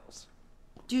reptiles.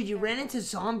 Dude, you ran into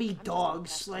zombie I'm just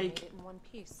dogs. impressed I made Like, it in one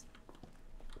piece.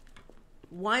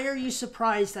 why are you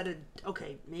surprised that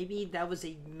okay, maybe that was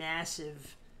a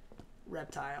massive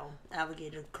reptile,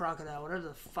 alligator, crocodile, whatever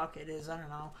the fuck it is, I don't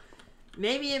know.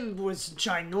 Maybe it was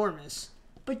ginormous.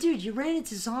 But dude, you ran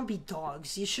into zombie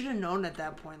dogs. You should have known at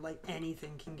that point, like,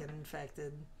 anything can get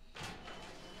infected.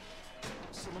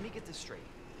 So let me get this straight.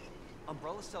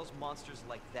 Umbrella sells monsters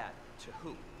like that to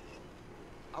who?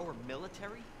 Our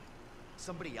military?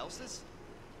 Somebody else's?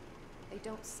 They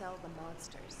don't sell the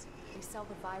monsters. They sell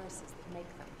the viruses that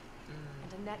make them.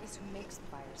 And Annette is who makes the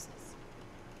viruses.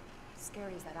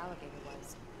 Scary as that alligator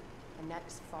was, Annette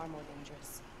is far more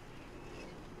dangerous.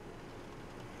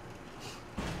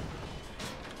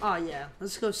 Oh yeah,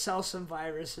 let's go sell some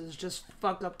viruses. Just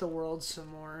fuck up the world some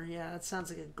more. Yeah, that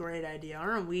sounds like a great idea.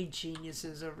 Aren't we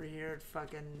geniuses over here at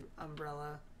fucking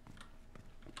Umbrella?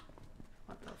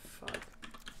 What the fuck?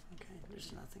 Okay,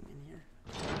 there's nothing in here.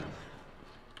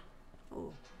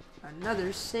 Oh,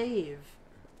 another save.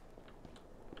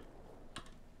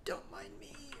 Don't mind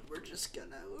me. We're just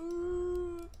gonna...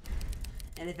 Ooh.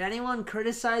 And if anyone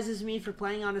criticizes me for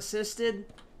playing unassisted,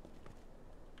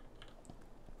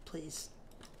 please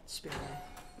spare me.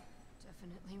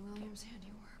 Definitely William's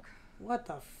handiwork. What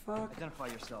the fuck? Identify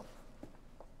yourself.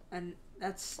 And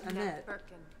that's Annette.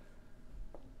 Birkin.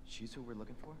 She's who we're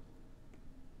looking for?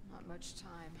 Not much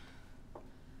time.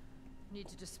 Need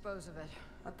to dispose of it.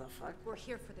 What the fuck? We're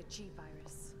here for the G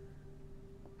virus.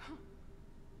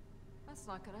 That's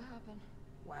not gonna happen.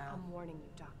 Wow. I'm warning you,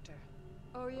 Doctor.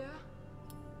 Oh yeah?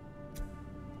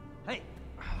 Hey!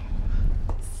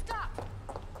 Stop!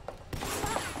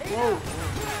 Whoa.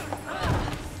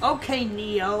 Okay,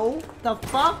 Neo. The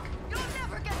fuck? You'll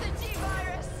never get the G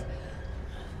virus!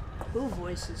 Who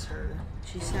voices her?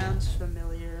 She sounds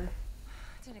familiar.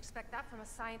 Didn't expect that from a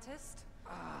scientist.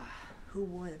 Who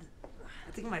would?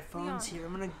 I think my phone's Leon. here.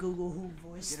 I'm gonna Google who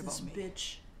voiced Forget this about me.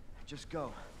 bitch. Just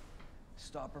go.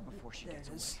 Stop her before she There gets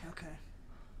it is. away. Okay.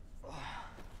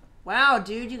 Wow,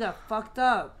 dude, you got fucked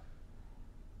up.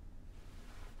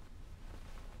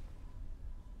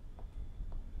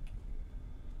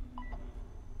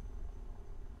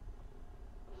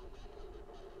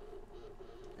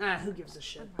 Ah, who gives a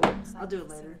shit? I'll do it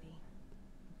later. In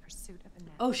pursuit of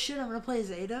Annette. Oh shit, I'm gonna play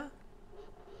as Ada?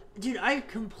 Dude, I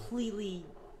completely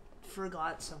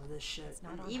forgot some of this shit.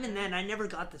 not And on even her. then, I never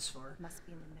got this far. Must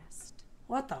be in the nest.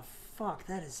 What the fuck?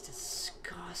 That is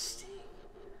disgusting.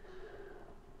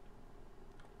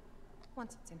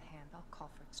 Once it's in hand, I'll call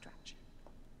for extraction.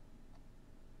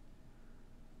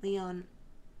 Leon,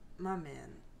 my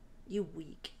man, you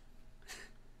weak.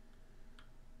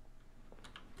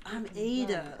 I'm can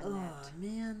Ada. run, Oh, Annette.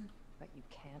 man. But you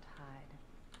can't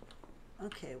hide.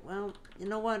 Okay, well, you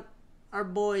know what? Our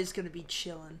boy's gonna be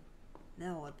chilling.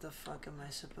 Now what the fuck am I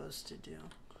supposed to do?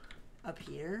 Up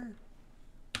here?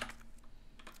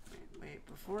 Wait,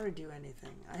 before I do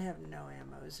anything, I have no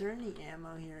ammo. Is there any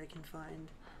ammo here I can find?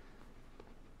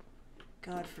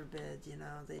 God forbid, you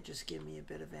know, they just give me a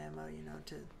bit of ammo, you know,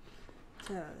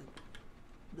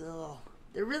 ugh.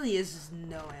 There really is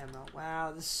no ammo.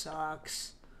 Wow, this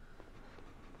sucks.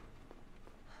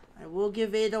 I will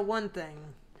give Ada one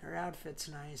thing. Her outfit's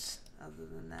nice. Other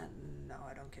than that, no,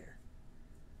 I don't care.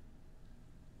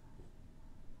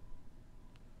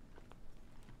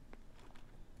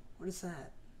 What is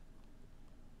that?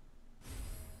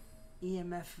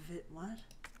 EMF what?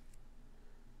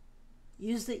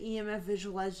 Use the EMF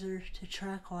visualizer to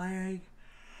track wiring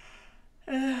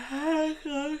and hack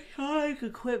electronic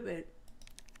equipment.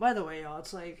 By the way, y'all,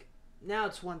 it's like now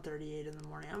it's 1:38 in the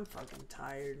morning. I'm fucking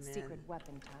tired, man. Secret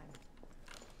weapon time.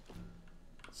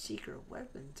 Secret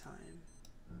weapon time.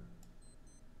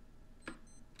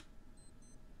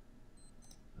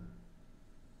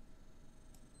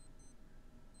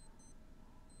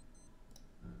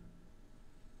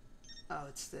 Oh,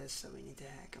 it's this, so we need to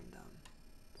hack them down.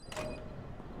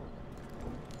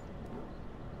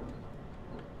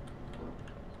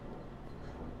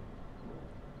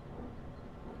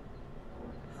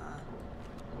 Huh?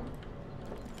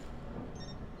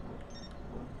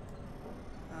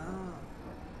 Oh.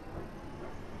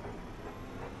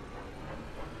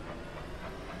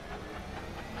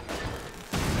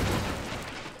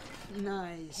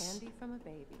 Nice. Candy from a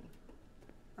baby.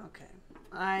 Okay.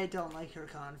 I don't like her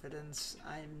confidence.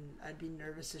 I'd be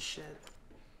nervous as shit.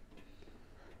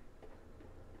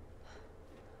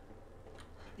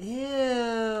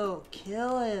 Ew!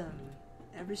 Kill him!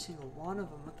 Every single one of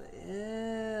them. What the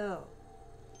ew?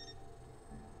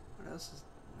 What else is?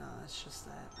 No, it's just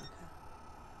that.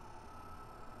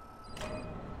 Okay.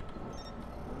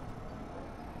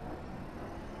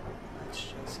 Let's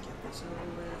just get this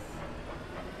over with.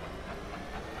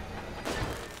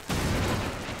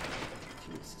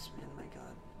 Jesus, man, my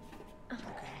God.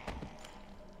 Okay.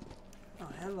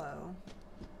 Oh, hello.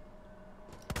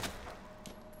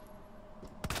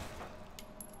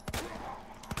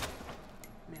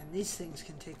 Man, these things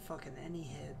can take fucking any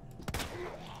hit.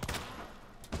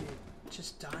 Dude,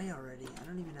 just die already. I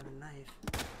don't even have a knife.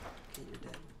 Okay, you're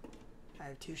dead. I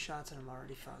have 2 shots and I'm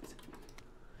already fucked.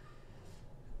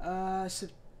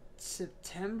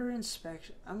 September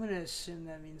inspection. I'm gonna assume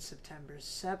that means September.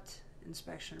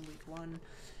 Inspection week 1.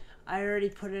 I already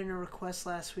put in a request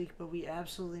last week, but we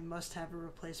absolutely must have a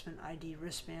replacement ID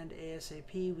wristband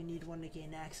ASAP. We need one to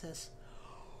gain access.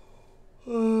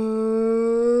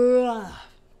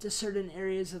 to certain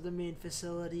areas of the main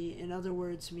facility. In other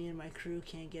words, me and my crew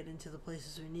can't get into the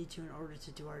places we need to in order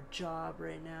to do our job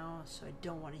right now, so I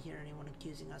don't want to hear anyone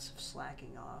accusing us of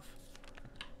slacking off.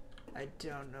 I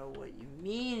don't know what you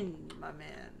mean, my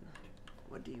man.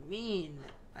 What do you mean,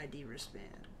 ID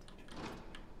wristband?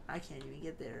 I can't even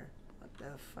get there. What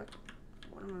the fuck?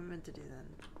 What am I meant to do then?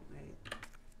 Wait.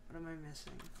 What am I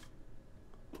missing?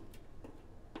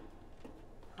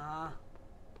 Oh.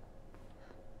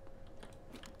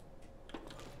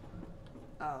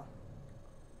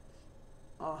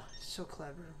 Oh, so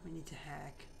clever. We need to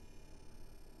hack.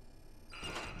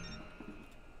 There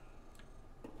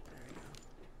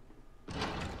we go.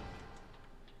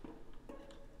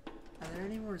 Are there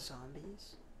any more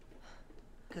zombies?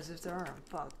 Because if there are, I'm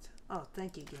fucked. Oh,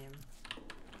 thank you, game.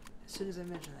 As soon as I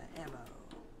mention that, ammo.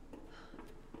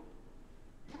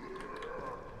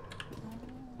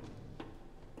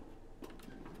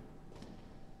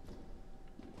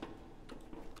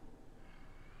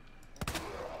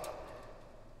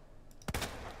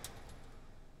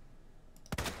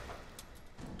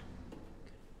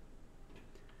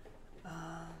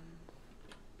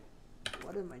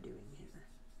 What am I doing here?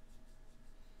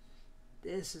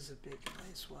 This is a big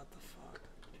place. What the fuck?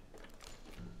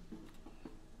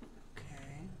 Okay.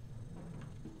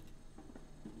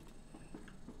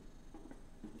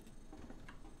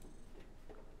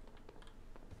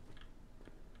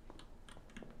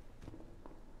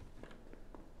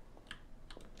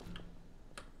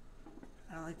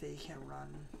 I don't like that you can't run.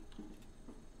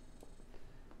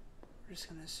 We're just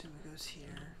gonna assume it goes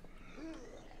here.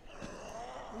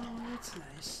 Oh, that's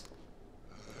nice.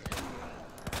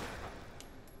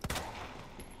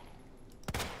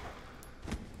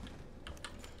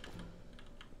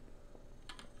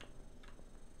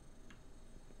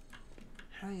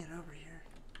 How do I get over here?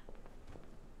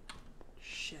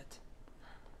 Shit.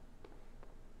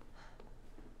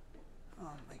 Oh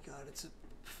my god, it's a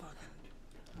fucking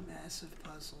massive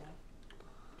puzzle.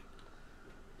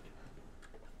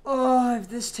 Oh, if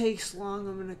this takes long,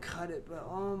 I'm gonna cut it, but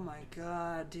oh my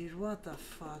god, dude, what the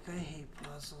fuck? I hate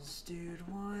puzzles, dude,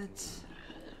 what?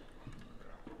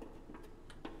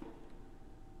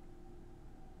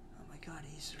 Oh my god,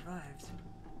 he survived.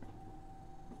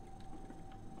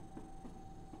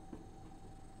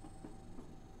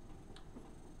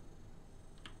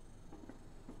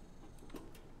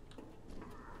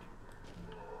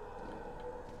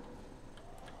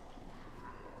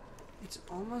 It's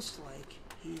almost like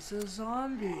he's a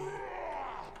zombie.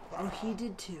 Oh, he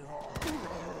did too.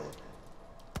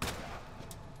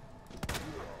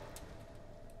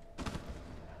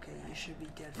 Okay, you should be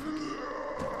dead for good.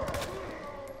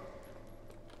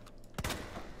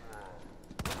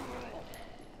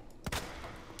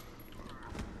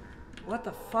 What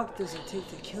the fuck does it take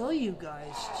to kill you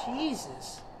guys?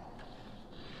 Jesus.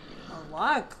 A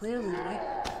lot, clearly. God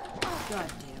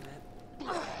damn it.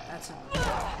 That's a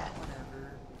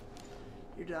whatever.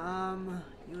 You're dumb.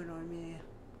 You annoy me.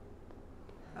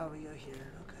 Oh, we go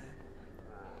here. Okay.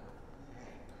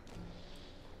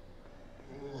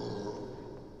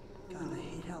 God, I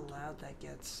hate how loud that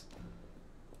gets.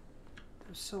 It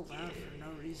was so loud for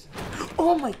no reason.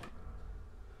 Oh my.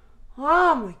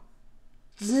 Oh my.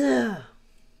 Ugh.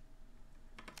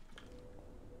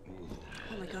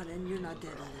 Oh my god, and you're not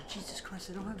dead either. Jesus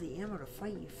Christ, I don't have the ammo to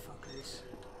fight you fuckers.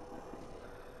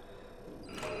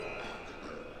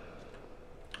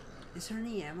 Is there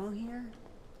any ammo here?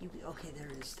 Okay, there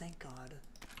is. Thank God.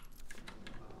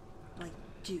 Like,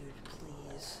 dude,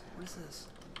 please. What is this?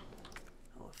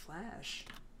 Oh, a flash.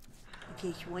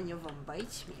 In case one of them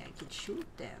bites me, I can shoot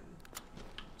them.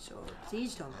 So,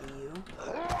 please don't be you.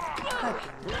 God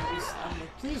damn it. I'm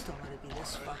like, please don't let it be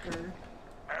this fucker.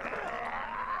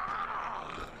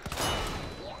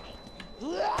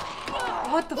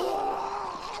 What the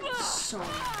f- This is so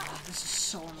annoying. This is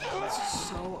so annoying. This is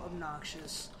so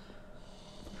obnoxious.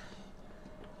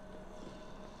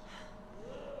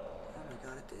 Oh my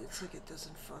god, it's like it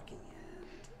doesn't fucking end.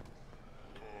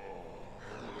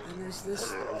 And there's these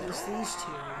two.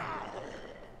 Oh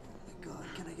my god,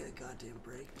 can I get a goddamn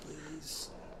break, please?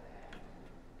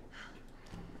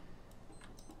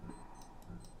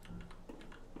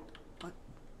 What?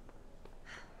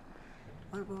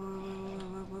 Why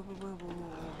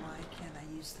can't I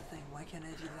use the thing? Why can't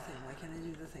I do the thing? Why can't I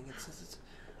do the thing? It says it's...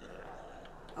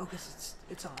 Oh, because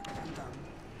it's on. I'm done.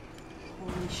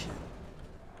 Holy shit.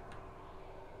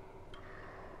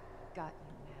 Got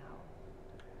you now.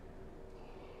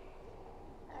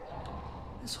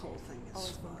 This whole thing is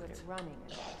Always been fucked. good at running.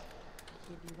 I'll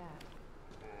give you that.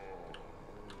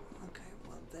 Okay,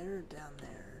 well, they're down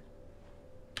there.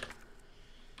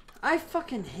 I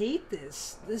fucking hate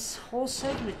this. This whole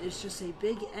segment is just a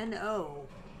big NO.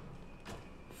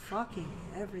 Fucking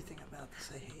everything about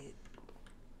this I hate.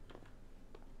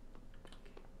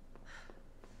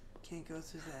 Can't go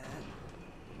through that.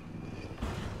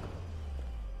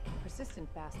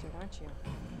 Persistent bastard, aren't you?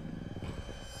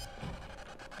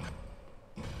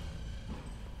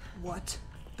 What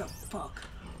the fuck?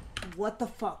 What the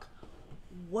fuck?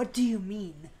 What do you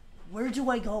mean? Where do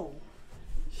I go?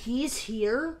 He's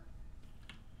here?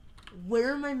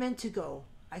 Where am I meant to go?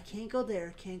 I can't go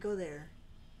there, can't go there.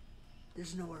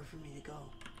 There's nowhere for me to go.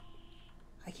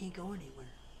 I can't go anywhere.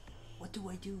 What do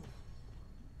I do?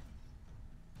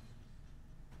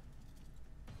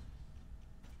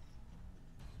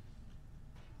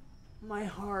 My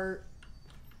heart.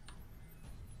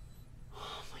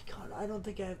 Oh my god, I don't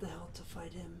think I have the health to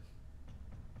fight him.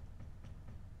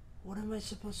 What am I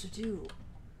supposed to do?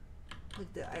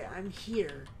 Like, I'm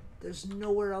here. There's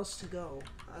nowhere else to go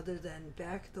other than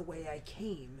back the way I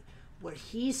came. Where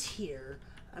he's here,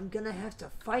 I'm gonna have to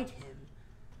fight him.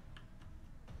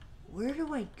 Where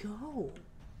do I go?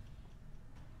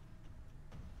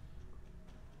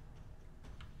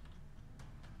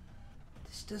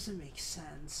 This doesn't make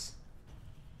sense.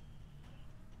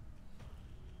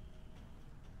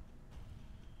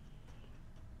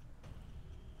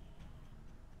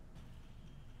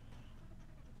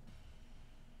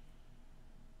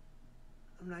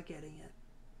 I'm not getting it.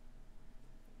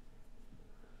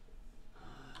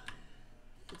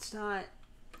 It's not...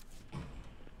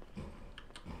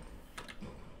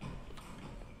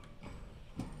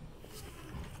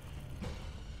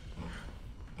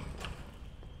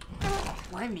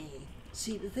 Why me?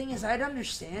 See, the thing is, I'd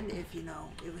understand if, you know,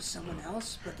 it was someone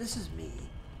else, but this is me.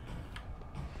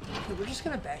 Okay, we're just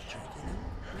gonna backtrack, you know?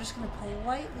 We're just gonna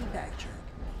politely backtrack.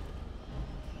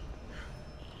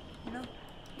 You know?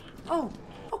 Oh,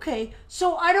 okay,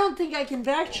 so I don't think I can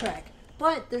backtrack,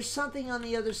 but there's something on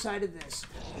the other side of this,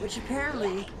 which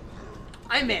apparently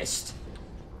I missed.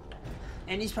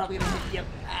 And he's probably gonna hit, yep,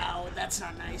 ow, that's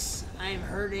not nice. I'm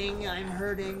hurting, I'm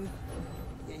hurting.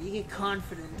 Yeah, you get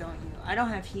confident, don't you? I don't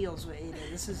have heals with Ada.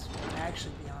 This is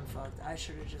actually beyond fucked. I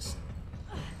should have just...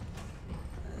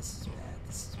 This is bad,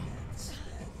 this is bad, this is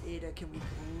bad. Ada, can we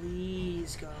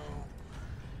please go?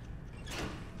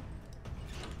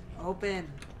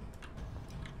 Open.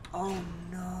 Oh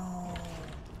no.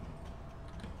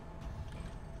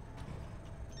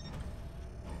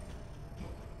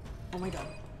 Oh my god.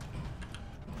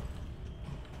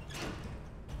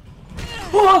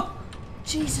 Oh!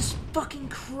 Jesus fucking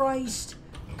Christ.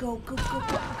 Go, go, go, go.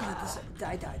 Oh god, this...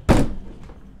 I died.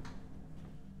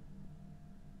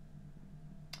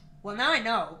 Well, now I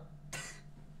know.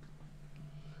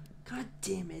 God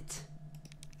damn it.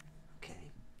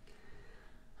 Okay.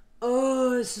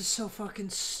 Oh, this is so fucking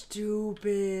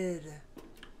stupid.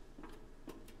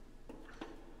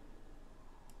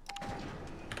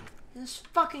 This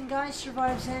fucking guy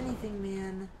survives anything,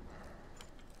 man.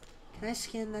 Can I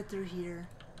scan that through here?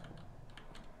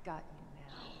 Got you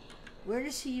now. Where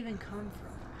does he even come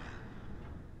from?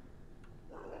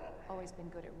 Always been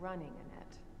good at running,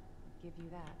 Annette. Give you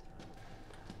that.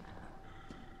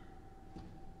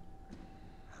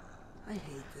 I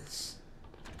hate this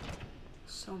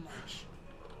so much.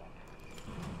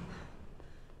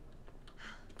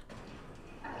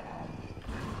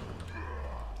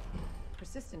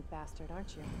 Persistent bastard,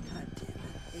 aren't you? God damn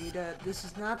it. Ada, this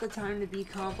is not the time to be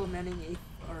complimenting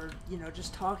a, or, you know,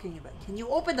 just talking about. Can you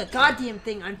open the goddamn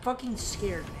thing? I'm fucking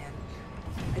scared, man.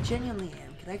 I genuinely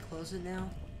am. Can I close it now?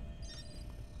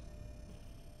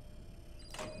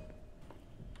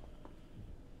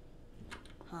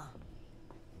 Huh.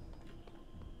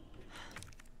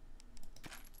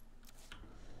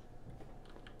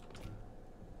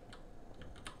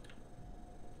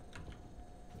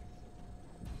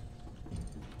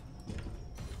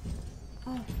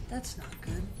 Oh, that's not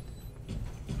good.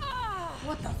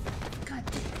 What the f- God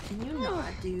damn it, can you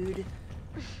not, dude?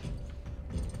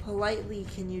 Politely,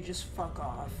 can you just fuck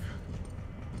off?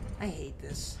 I hate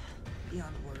this.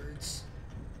 Beyond words.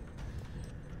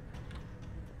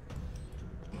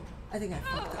 I think I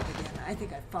fucked up again. I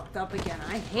think I fucked up again.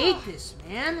 I hate this,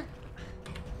 man!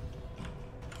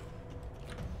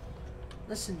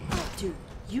 Listen, dude,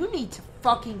 you need to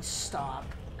fucking stop.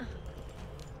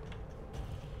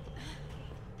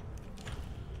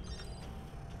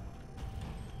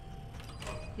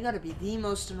 You gotta be the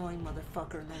most annoying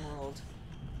motherfucker in the world.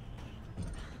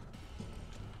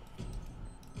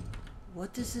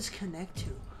 What does this connect to?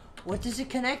 What does it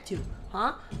connect to?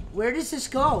 Huh? Where does this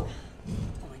go?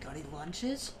 Oh my god, he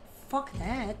lunges? Fuck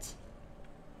that.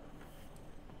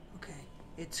 Okay.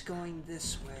 It's going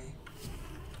this way.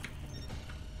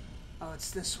 Oh,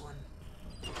 it's this one.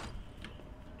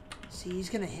 See, he's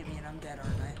gonna hit me and I'm dead,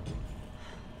 aren't I?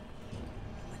 Oh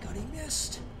my god, he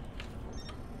missed.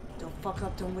 Don't fuck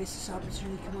up, don't waste this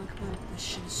opportunity. Come on, come on. This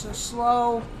shit is so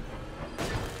slow.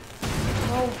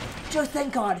 Oh, just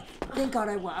thank God. Thank God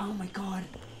I won. Oh my god.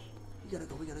 We gotta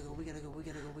go, we gotta go, we gotta go, we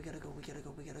gotta go, we gotta go, we gotta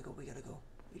go, we gotta go, we gotta go.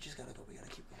 We just gotta go, we gotta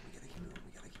keep going, we gotta keep going,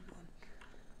 we gotta keep going.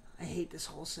 I hate this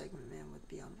whole segment, man, with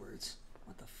Beyond Words.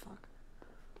 What the fuck?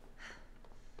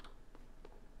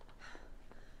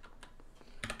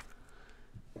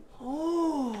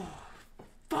 Oh,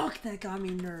 fuck, that got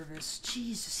me nervous.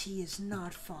 Jesus, he is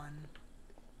not fun.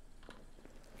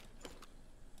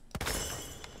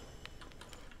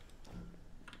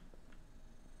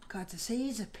 God, to say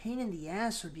he's a pain in the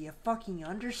ass would be a fucking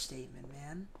understatement,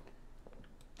 man.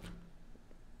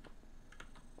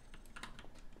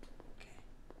 Okay,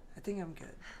 I think I'm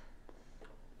good. I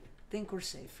think we're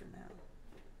safe for now.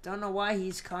 Don't know why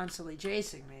he's constantly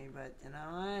chasing me, but you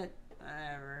know what?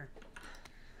 Whatever.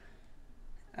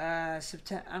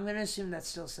 I'm gonna assume that's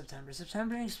still September.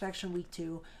 September inspection week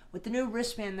 2. With the new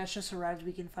wristband that's just arrived,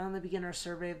 we can finally begin our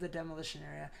survey of the demolition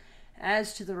area.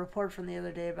 As to the report from the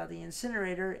other day about the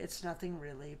incinerator, it's nothing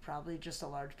really. Probably just a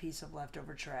large piece of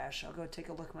leftover trash. I'll go take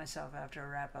a look myself after I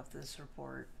wrap up this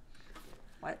report.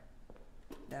 What?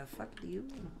 The fuck do you...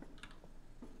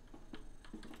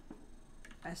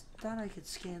 I thought I could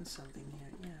scan something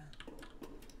here, yeah.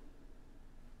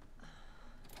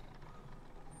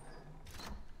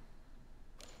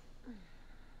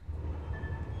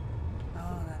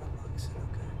 Oh, that unlocks it,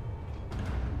 okay.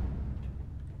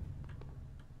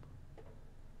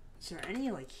 Is there any,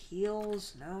 like,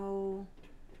 heals? No.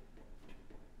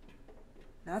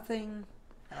 Nothing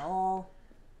at all.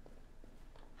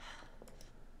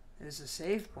 There's a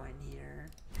save point here.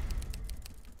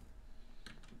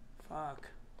 Fuck.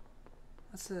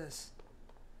 What's this?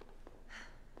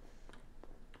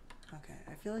 Okay,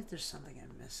 I feel like there's something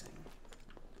I'm missing.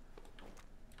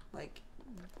 Like,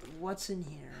 what's in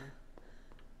here?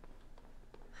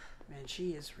 Man,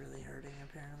 she is really hurting,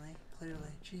 apparently.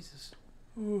 Clearly. Jesus.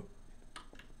 Ooh.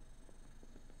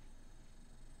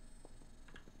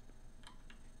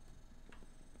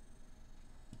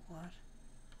 What?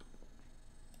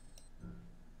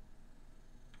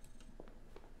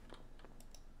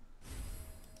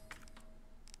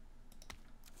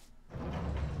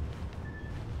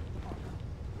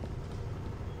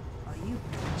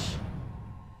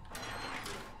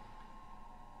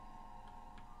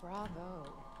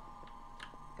 Bravo.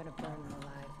 Gonna burn them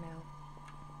alive now.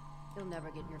 You'll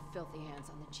never get your filthy hands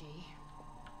on the G.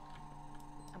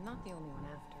 I'm not the only one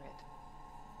after it.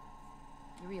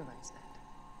 You realize that.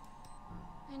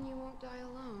 And you won't die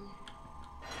alone.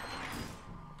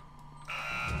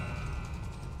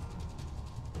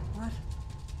 What?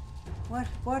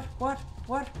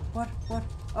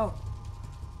 Oh.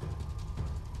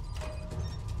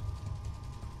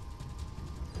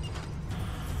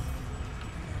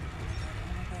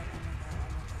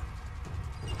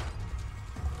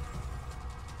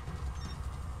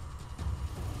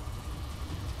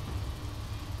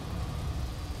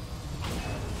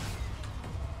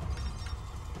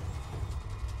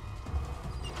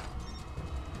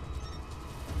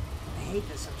 I hate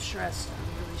this. I'm stressed. I'm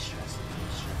really stressed.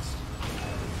 I'm stressed.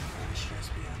 I'm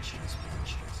stressed beyond stress, beyond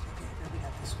stress. Okay, then we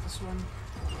got this one.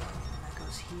 And that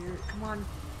goes here. Come on.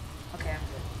 Okay, I'm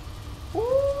good.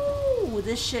 Ooh,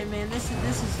 this shit, man. This. That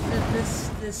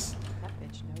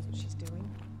bitch knows what she's doing.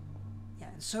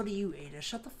 Yeah, and so do you, Ada.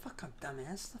 Shut the fuck up,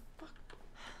 dumbass. The fuck.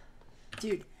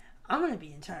 Dude, I'm gonna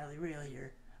be entirely real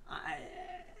here.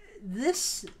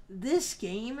 This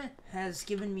game has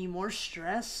given me more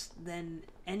stress than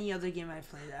any other game I've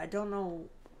played. I don't know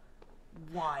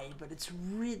why, but it's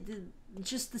really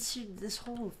just this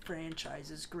whole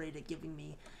franchise is great at giving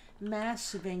me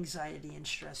massive anxiety and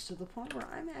stress to the point where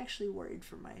I'm actually worried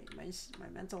for my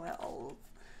mental health.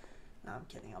 No, I'm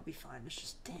kidding. I'll be fine. It's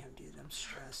just, damn, dude, I'm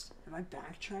stressed. Am I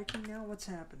backtracking now? What's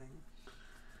happening?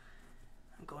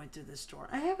 I'm going through this door.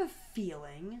 I have a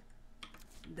feeling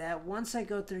that once I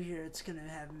go through here, it's gonna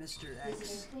have Mr. X.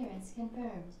 Visitor clearance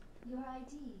confirmed. Your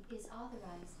ID is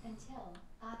authorized until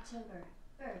October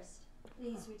 1st.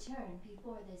 Please return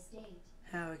before this date.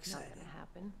 How exciting! Not gonna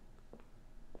happen.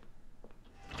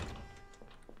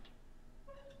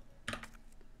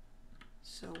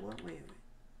 So what? Wait.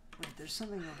 There's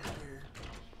something over here.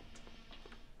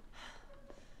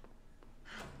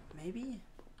 Maybe.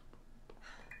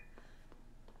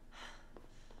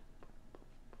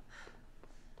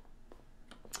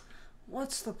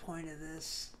 What's the point of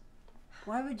this?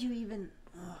 Why would you even...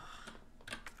 Ugh.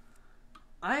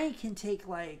 I can take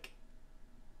like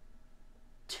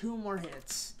 2 more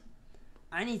hits.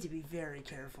 I need to be very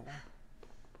careful.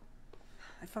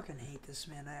 I fucking hate this,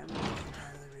 man. I am not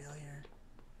entirely real here.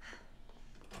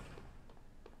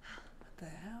 What the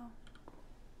hell?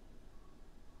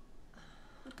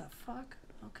 What the fuck?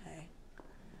 Okay.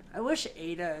 I wish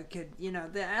Ada could, you know,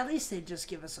 at least they'd just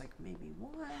give us like maybe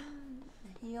 1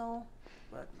 heal.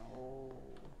 But no.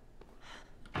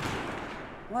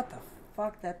 What the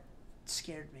fuck? That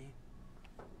scared me.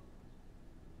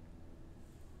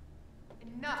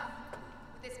 Enough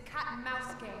with this cat and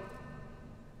mouse game.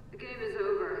 The game is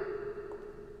over.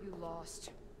 You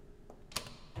lost.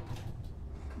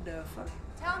 The fuck?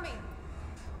 Tell me,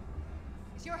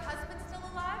 is your husband still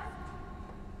alive?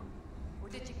 Or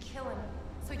did you kill him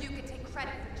so you could take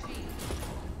credit for G?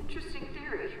 Interesting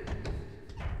theory.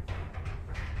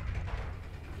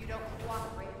 You don't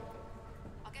cooperate.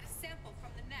 I'll get a sample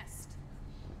from the nest.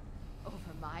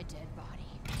 Over my dead body.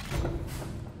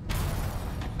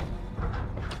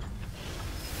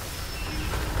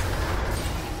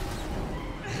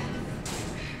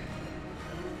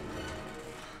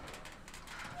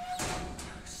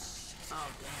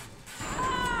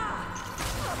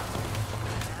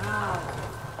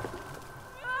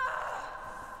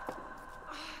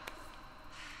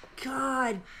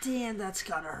 God damn, that's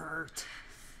gotta hurt.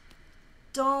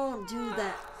 Don't do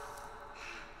that.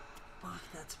 Fuck,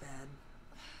 that's bad.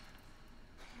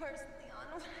 Where's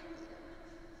Leon?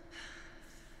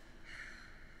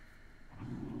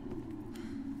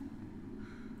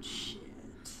 Shit.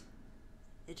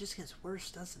 It just gets worse,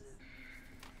 doesn't it?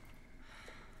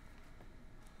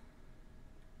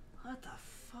 What the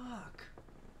fuck?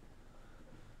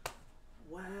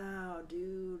 Wow,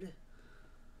 dude.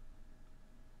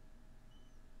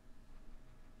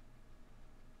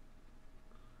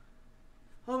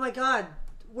 Oh my god,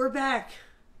 we're back.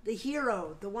 The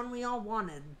hero, the one we all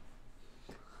wanted.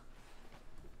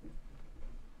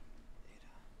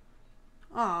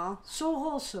 Aw, so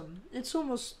wholesome. It's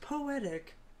almost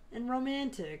poetic and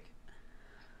romantic.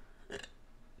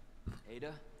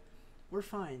 Ada? We're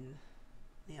fine.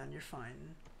 Leon, you're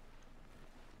fine.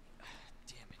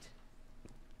 Damn it.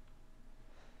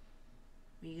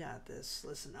 We got this.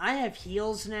 Listen, I have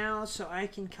heals now, so I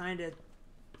can kind of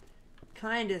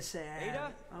say I Ada?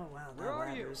 have... Oh wow, that Where are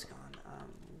ladder's you? gone.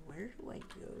 Where do I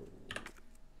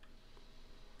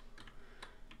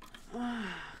go?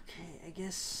 Okay, I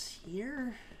guess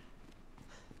here?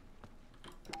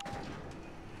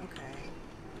 Okay.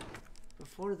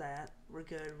 Before that, we're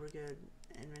good, we're good.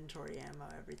 Inventory, ammo,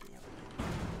 everything.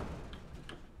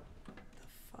 The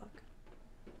fuck?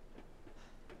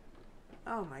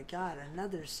 Oh my god,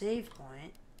 another save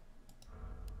point.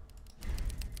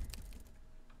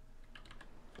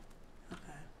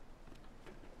 Okay.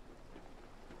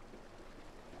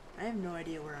 I have no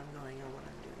idea where I'm going or what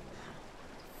I'm doing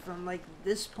now. From like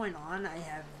this point on, I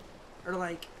have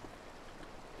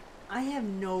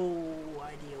no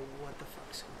idea what the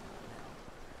fuck's going on now.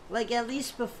 Like, at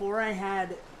least before I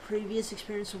had previous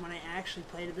experience when I actually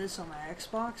played this on my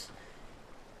Xbox,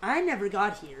 I never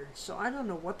got here, so I don't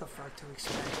know what the fuck to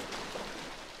expect.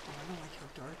 Oh, I don't like how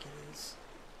dark it is.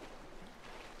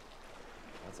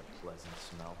 That's a pleasant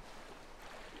smell.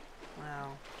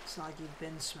 Wow, it's not like you've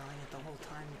been smelling it the whole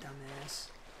time, dumbass.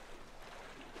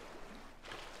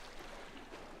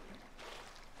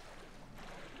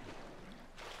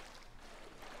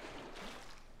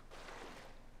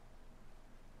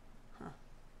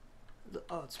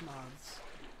 Oh, it's moths.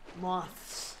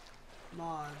 Moths.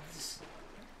 Moths.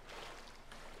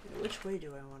 Yeah, which way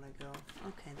do I want to go?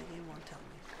 Okay, the game won't tell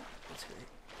me. That's great.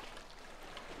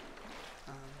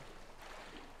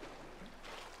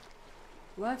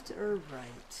 Left or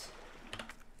right?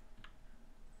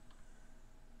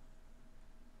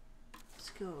 Let's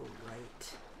go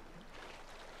right.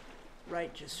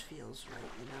 Right just feels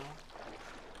right, you know?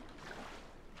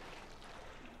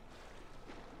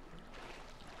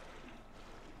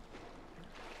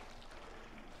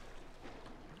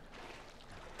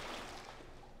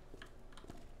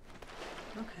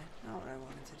 Okay, not what I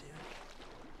wanted to do.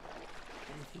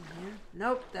 Anything here?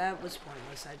 Nope, that was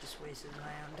pointless. I just wasted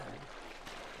my own time.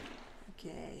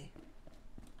 Okay.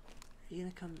 Are you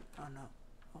gonna come? Oh no.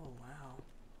 Oh wow.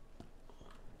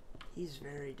 He's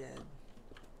very dead.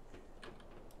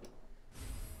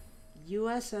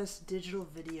 USS digital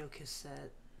video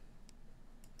cassette.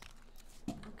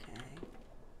 Okay.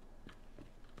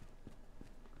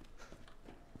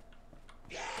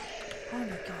 Oh my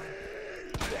god.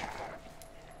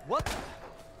 What the?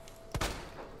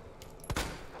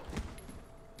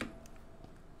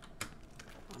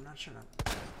 I'm not sure.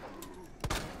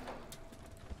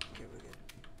 Okay, we're good.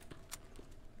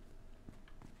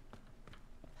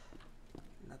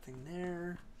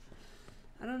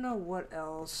 what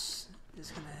else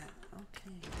is gonna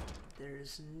okay.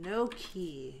 There's no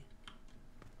key.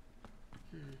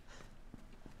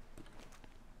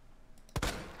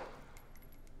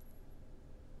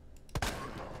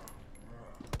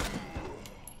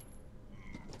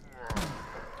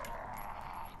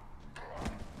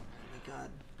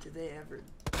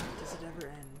 Does it ever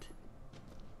end?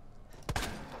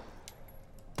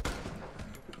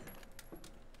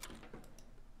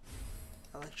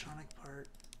 Electronic part.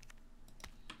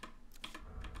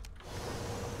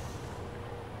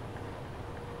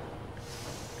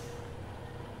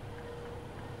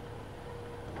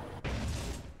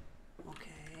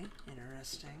 Okay,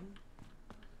 interesting.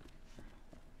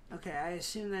 Okay, I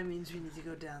assume that means we need to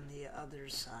go down the other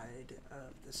side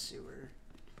of the sewer.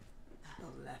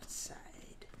 The left side.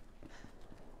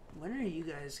 When are you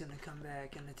guys gonna come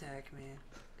back and attack me?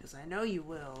 Because I know you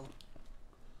will.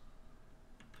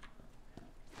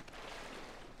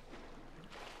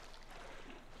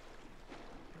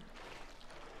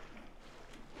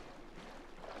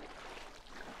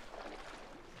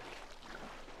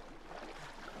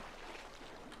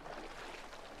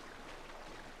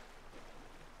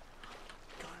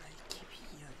 God, I keep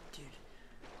hearing, dude.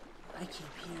 I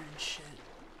keep hearing shit.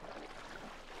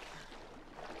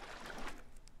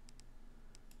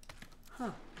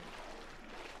 Huh.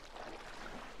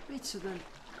 Wait, so then...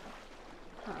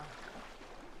 Huh.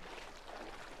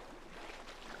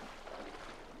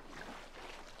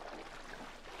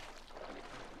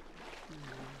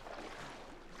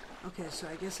 Okay, so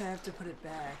I guess I have to put it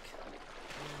back.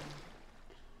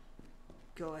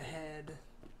 Go ahead.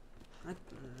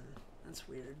 That's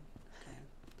weird.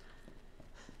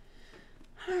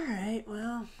 Okay. Alright,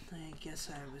 well, I guess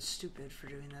I was stupid for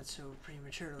doing that so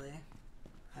prematurely.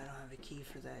 I don't have a key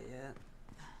for that yet.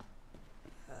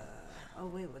 Oh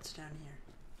wait, what's down here?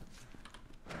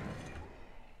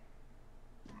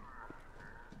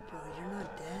 Bro, you're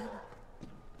not dead?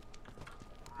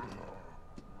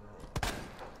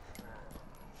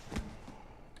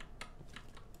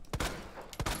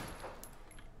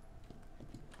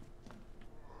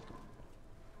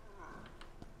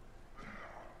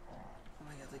 Oh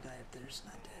my god, the guy up there's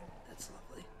not dead. That's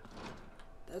lovely.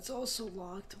 That's also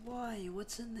locked. Why?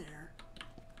 What's in there?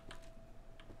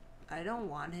 I don't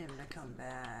want him to come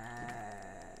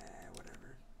back.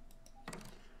 Whatever.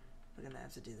 We're gonna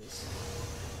have to do this.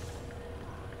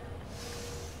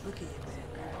 Look at you, man.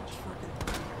 You're just fucking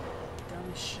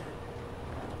dumb as shit.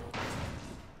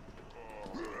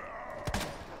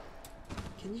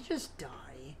 Can you just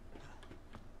die?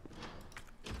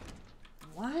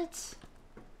 What?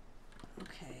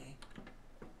 Okay.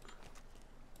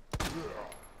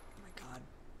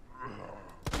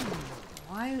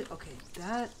 Why? Okay,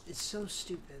 that is so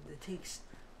stupid. It takes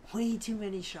way too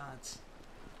many shots.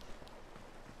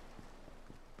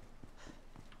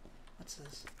 What's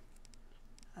this?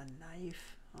 A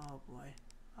knife? Oh boy.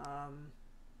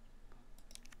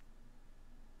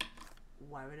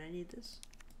 Why would I need this?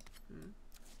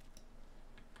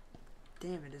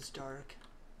 Damn, it is dark.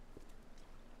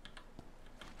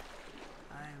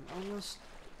 I'm almost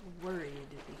worried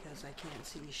because I can't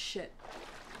see shit.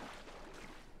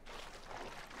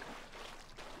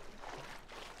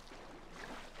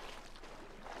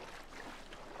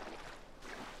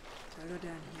 Do I go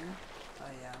down here?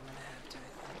 Oh yeah, I'm gonna have to, I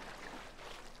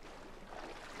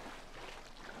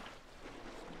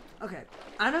think. Okay,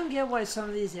 I don't get why some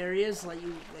of these areas let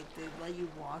you, like, they let you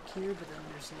walk here, but then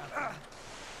there's nothing.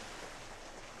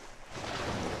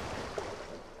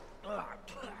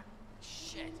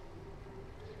 Shit.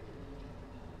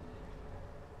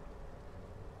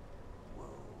 Whoa.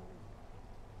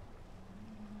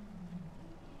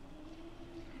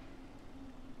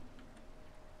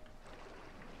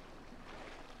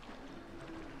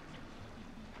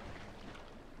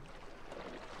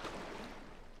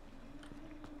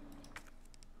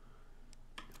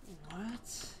 What?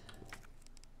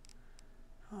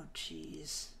 Oh,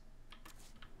 jeez.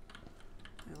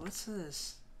 Wait, what's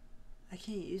this? I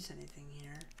can't use anything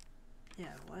here.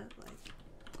 Yeah, what? Like...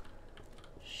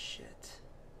 Shit.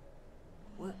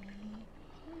 What?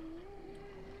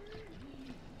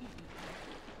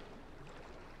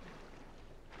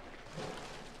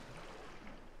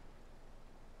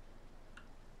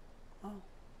 Oh.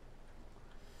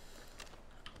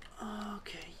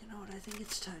 Okay, you know what? I think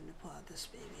it's time to pull out this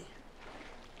baby.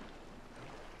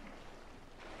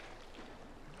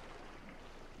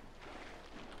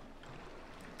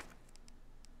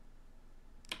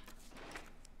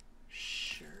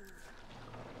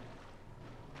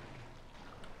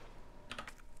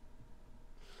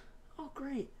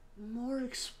 Great, more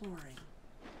exploring.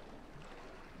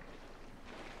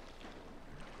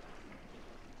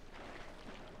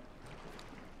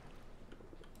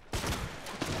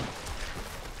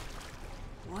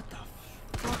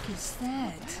 is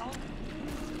that?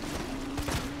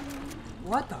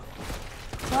 What the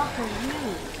fuck are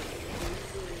you?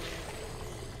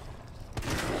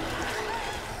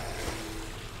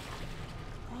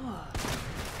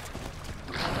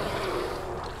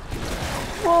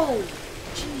 Whoa!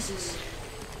 Jesus.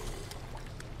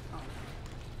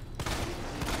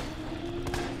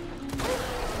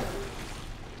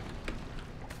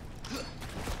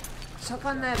 Suck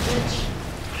on that, bitch.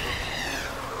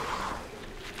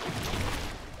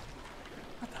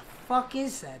 What the fuck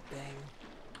is that thing?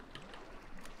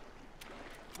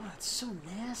 Oh, it's so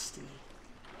nasty.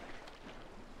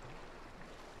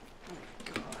 Oh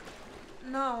my god.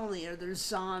 Not only are there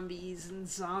zombies and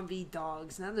zombie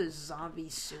dogs, now there's zombie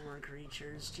sewer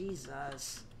creatures.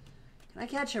 Jesus. Can I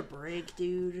catch a break,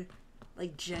 dude?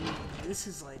 Like, genuinely, this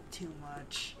is like too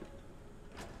much.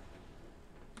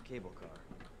 Cable car.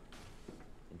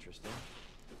 Interesting.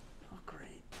 Oh,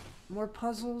 great. More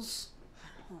puzzles?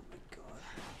 Oh my god.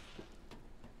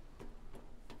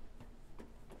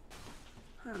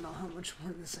 I don't know how much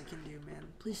more of this I can do, man.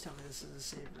 Please tell me this is a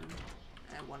save room.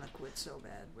 I want to quit so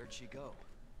bad. Where'd she go?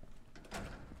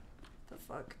 The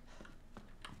fuck?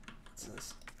 What's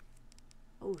this?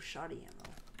 Oh, shoddy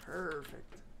ammo.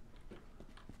 Perfect.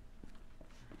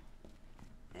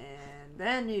 And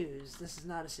bad news. This is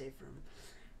not a safe room.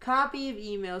 Copy of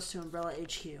emails to Umbrella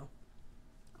HQ.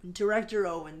 Director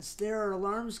Owens, there are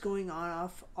alarms going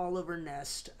off all over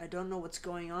Nest. I don't know what's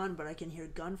going on, but I can hear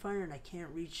gunfire and I can't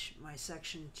reach my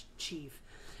section chief.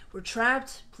 We're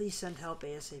trapped. Please send help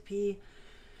ASAP.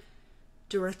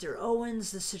 Director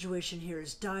Owens, the situation here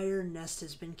is dire. Nest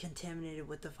has been contaminated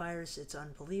with the virus. It's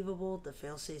unbelievable. The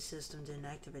failsafe system didn't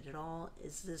activate at all.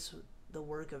 Is this the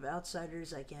work of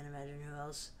outsiders? I can't imagine who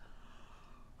else.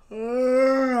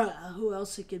 Who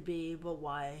else it could be, but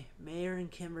why? Mayor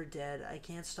and Kim are dead. I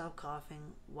can't stop coughing.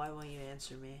 Why won't you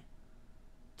answer me?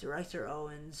 Director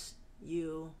Owens,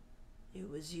 you. It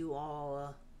was you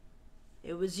all.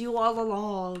 It was you all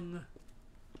along.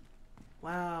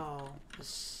 Wow.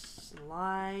 This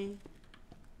lie.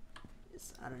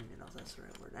 I don't even know if that's the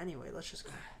right word. Anyway, let's just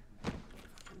go. I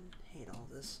fucking hate all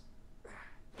this.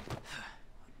 What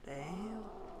the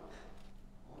hell?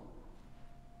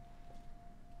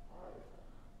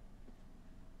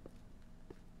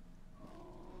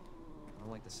 I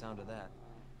don't like the sound of that.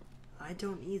 I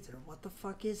don't either. What the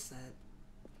fuck is that?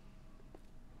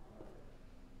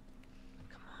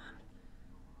 Come on.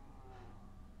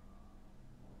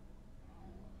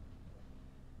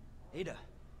 Ada.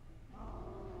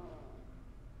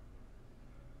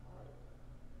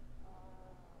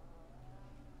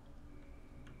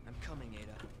 I'm coming,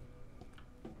 Ada.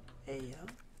 Ayo.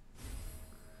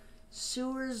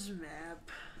 Sewers map.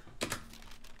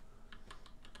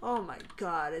 Oh my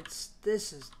god,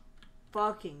 this is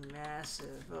fucking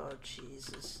massive. Oh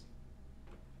Jesus.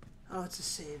 Oh, it's a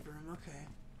save room, okay.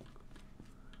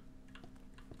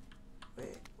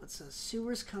 Wait, what's a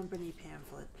Sewers Company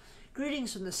pamphlet?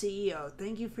 Greetings from the CEO.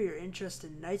 Thank you for your interest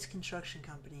in Knights Construction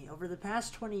Company. Over the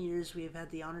past 20 years, we have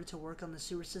had the honor to work on the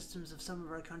sewer systems of some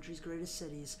of our country's greatest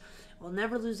cities, while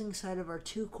never losing sight of our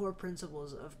two core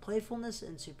principles of playfulness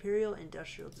and superior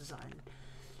industrial design.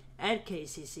 At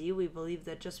KCC, we believe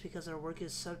that just because our work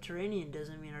is subterranean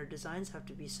doesn't mean our designs have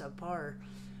to be subpar.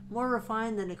 More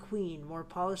refined than a queen, more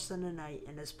polished than a knight,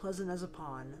 and as pleasant as a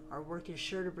pawn, our work is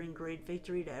sure to bring great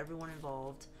victory to everyone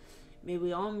involved. May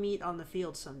we all meet on the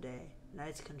field someday.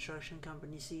 Knights Construction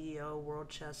Company CEO, World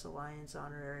Chess Alliance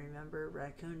Honorary Member,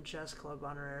 Raccoon Chess Club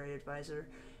Honorary Advisor,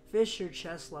 Fisher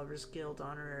Chess Lovers Guild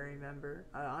Honorary Member,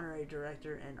 Honorary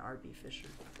Director, and R.B. Fisher.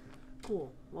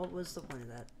 Cool. What was the point of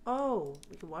that? Oh,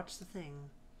 we can watch the thing.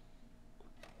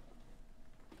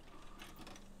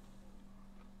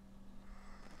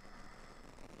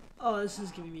 Oh, this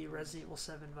is giving me Resident Evil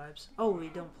 7 vibes. Oh, we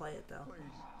don't play it though. Please,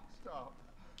 stop.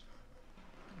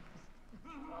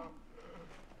 No.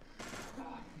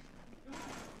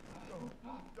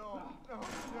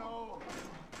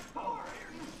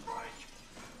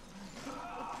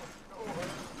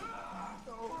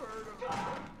 Don't hurt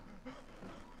him.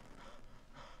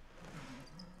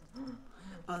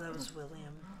 Oh, that was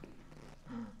William.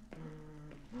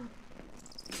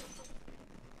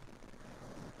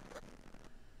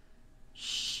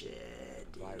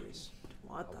 Shit, dude. Virus.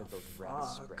 What I'll the let those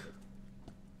rats fuck? spread it.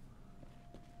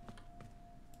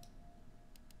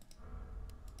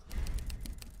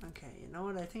 Okay, you know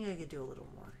what? I think I could do a little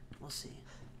more. We'll see.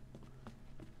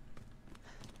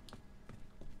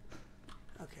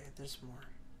 Okay, there's more.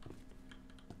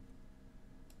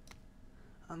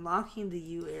 Unlocking the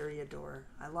U area door.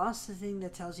 I lost the thing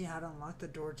that tells you how to unlock the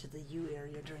door to the U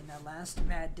area during that last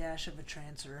mad dash of a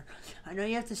transfer. I know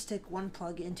you have to stick one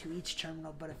plug into each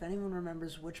terminal, but if anyone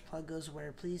remembers which plug goes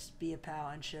where, please be a pal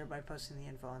and share by posting the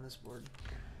info on this board.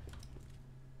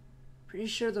 Pretty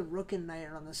sure the rook and knight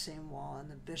are on the same wall,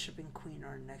 and the bishop and queen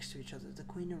are next to each other. The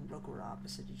queen and rook were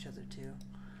opposite each other, too.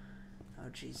 Oh,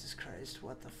 Jesus Christ,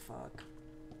 what the fuck?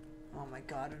 Oh my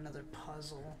god, another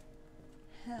puzzle.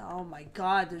 Oh my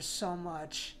god, there's so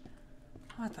much.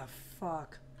 What the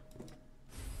fuck?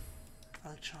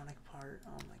 Electronic part,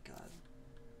 oh my god.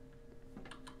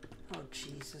 Oh,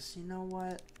 Jesus, you know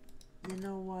what? You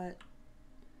know what?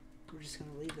 We're just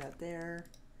gonna leave that there,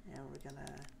 and we're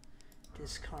gonna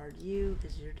discard you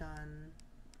because you're done,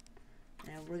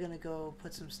 and we're gonna go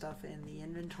put some stuff in the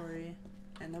inventory,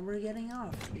 and then we're getting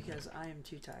off because I am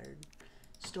too tired.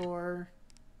 Store.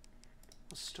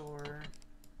 We'll store,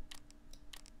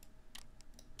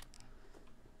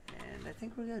 and I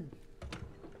think we're good.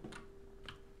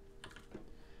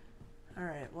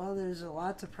 Alright, well, there's a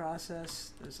lot to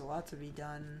process, there's a lot to be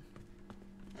done,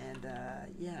 and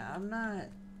yeah, I'm not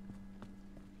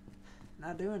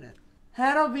doing it.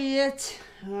 That'll be it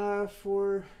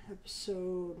for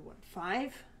episode, what,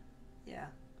 5? Yeah.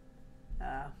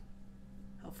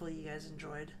 Hopefully you guys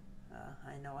enjoyed.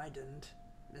 I know I didn't.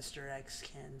 Mr. X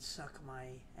can suck my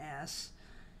ass.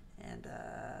 And,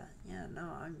 yeah, no,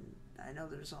 I know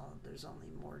there's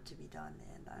only more to be done,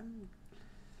 and I'm...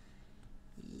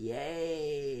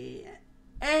 Yay!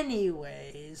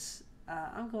 Anyways,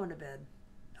 I'm going to bed.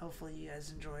 Hopefully you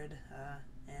guys enjoyed,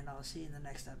 and I'll see you in the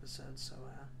next episode, so,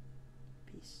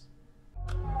 peace.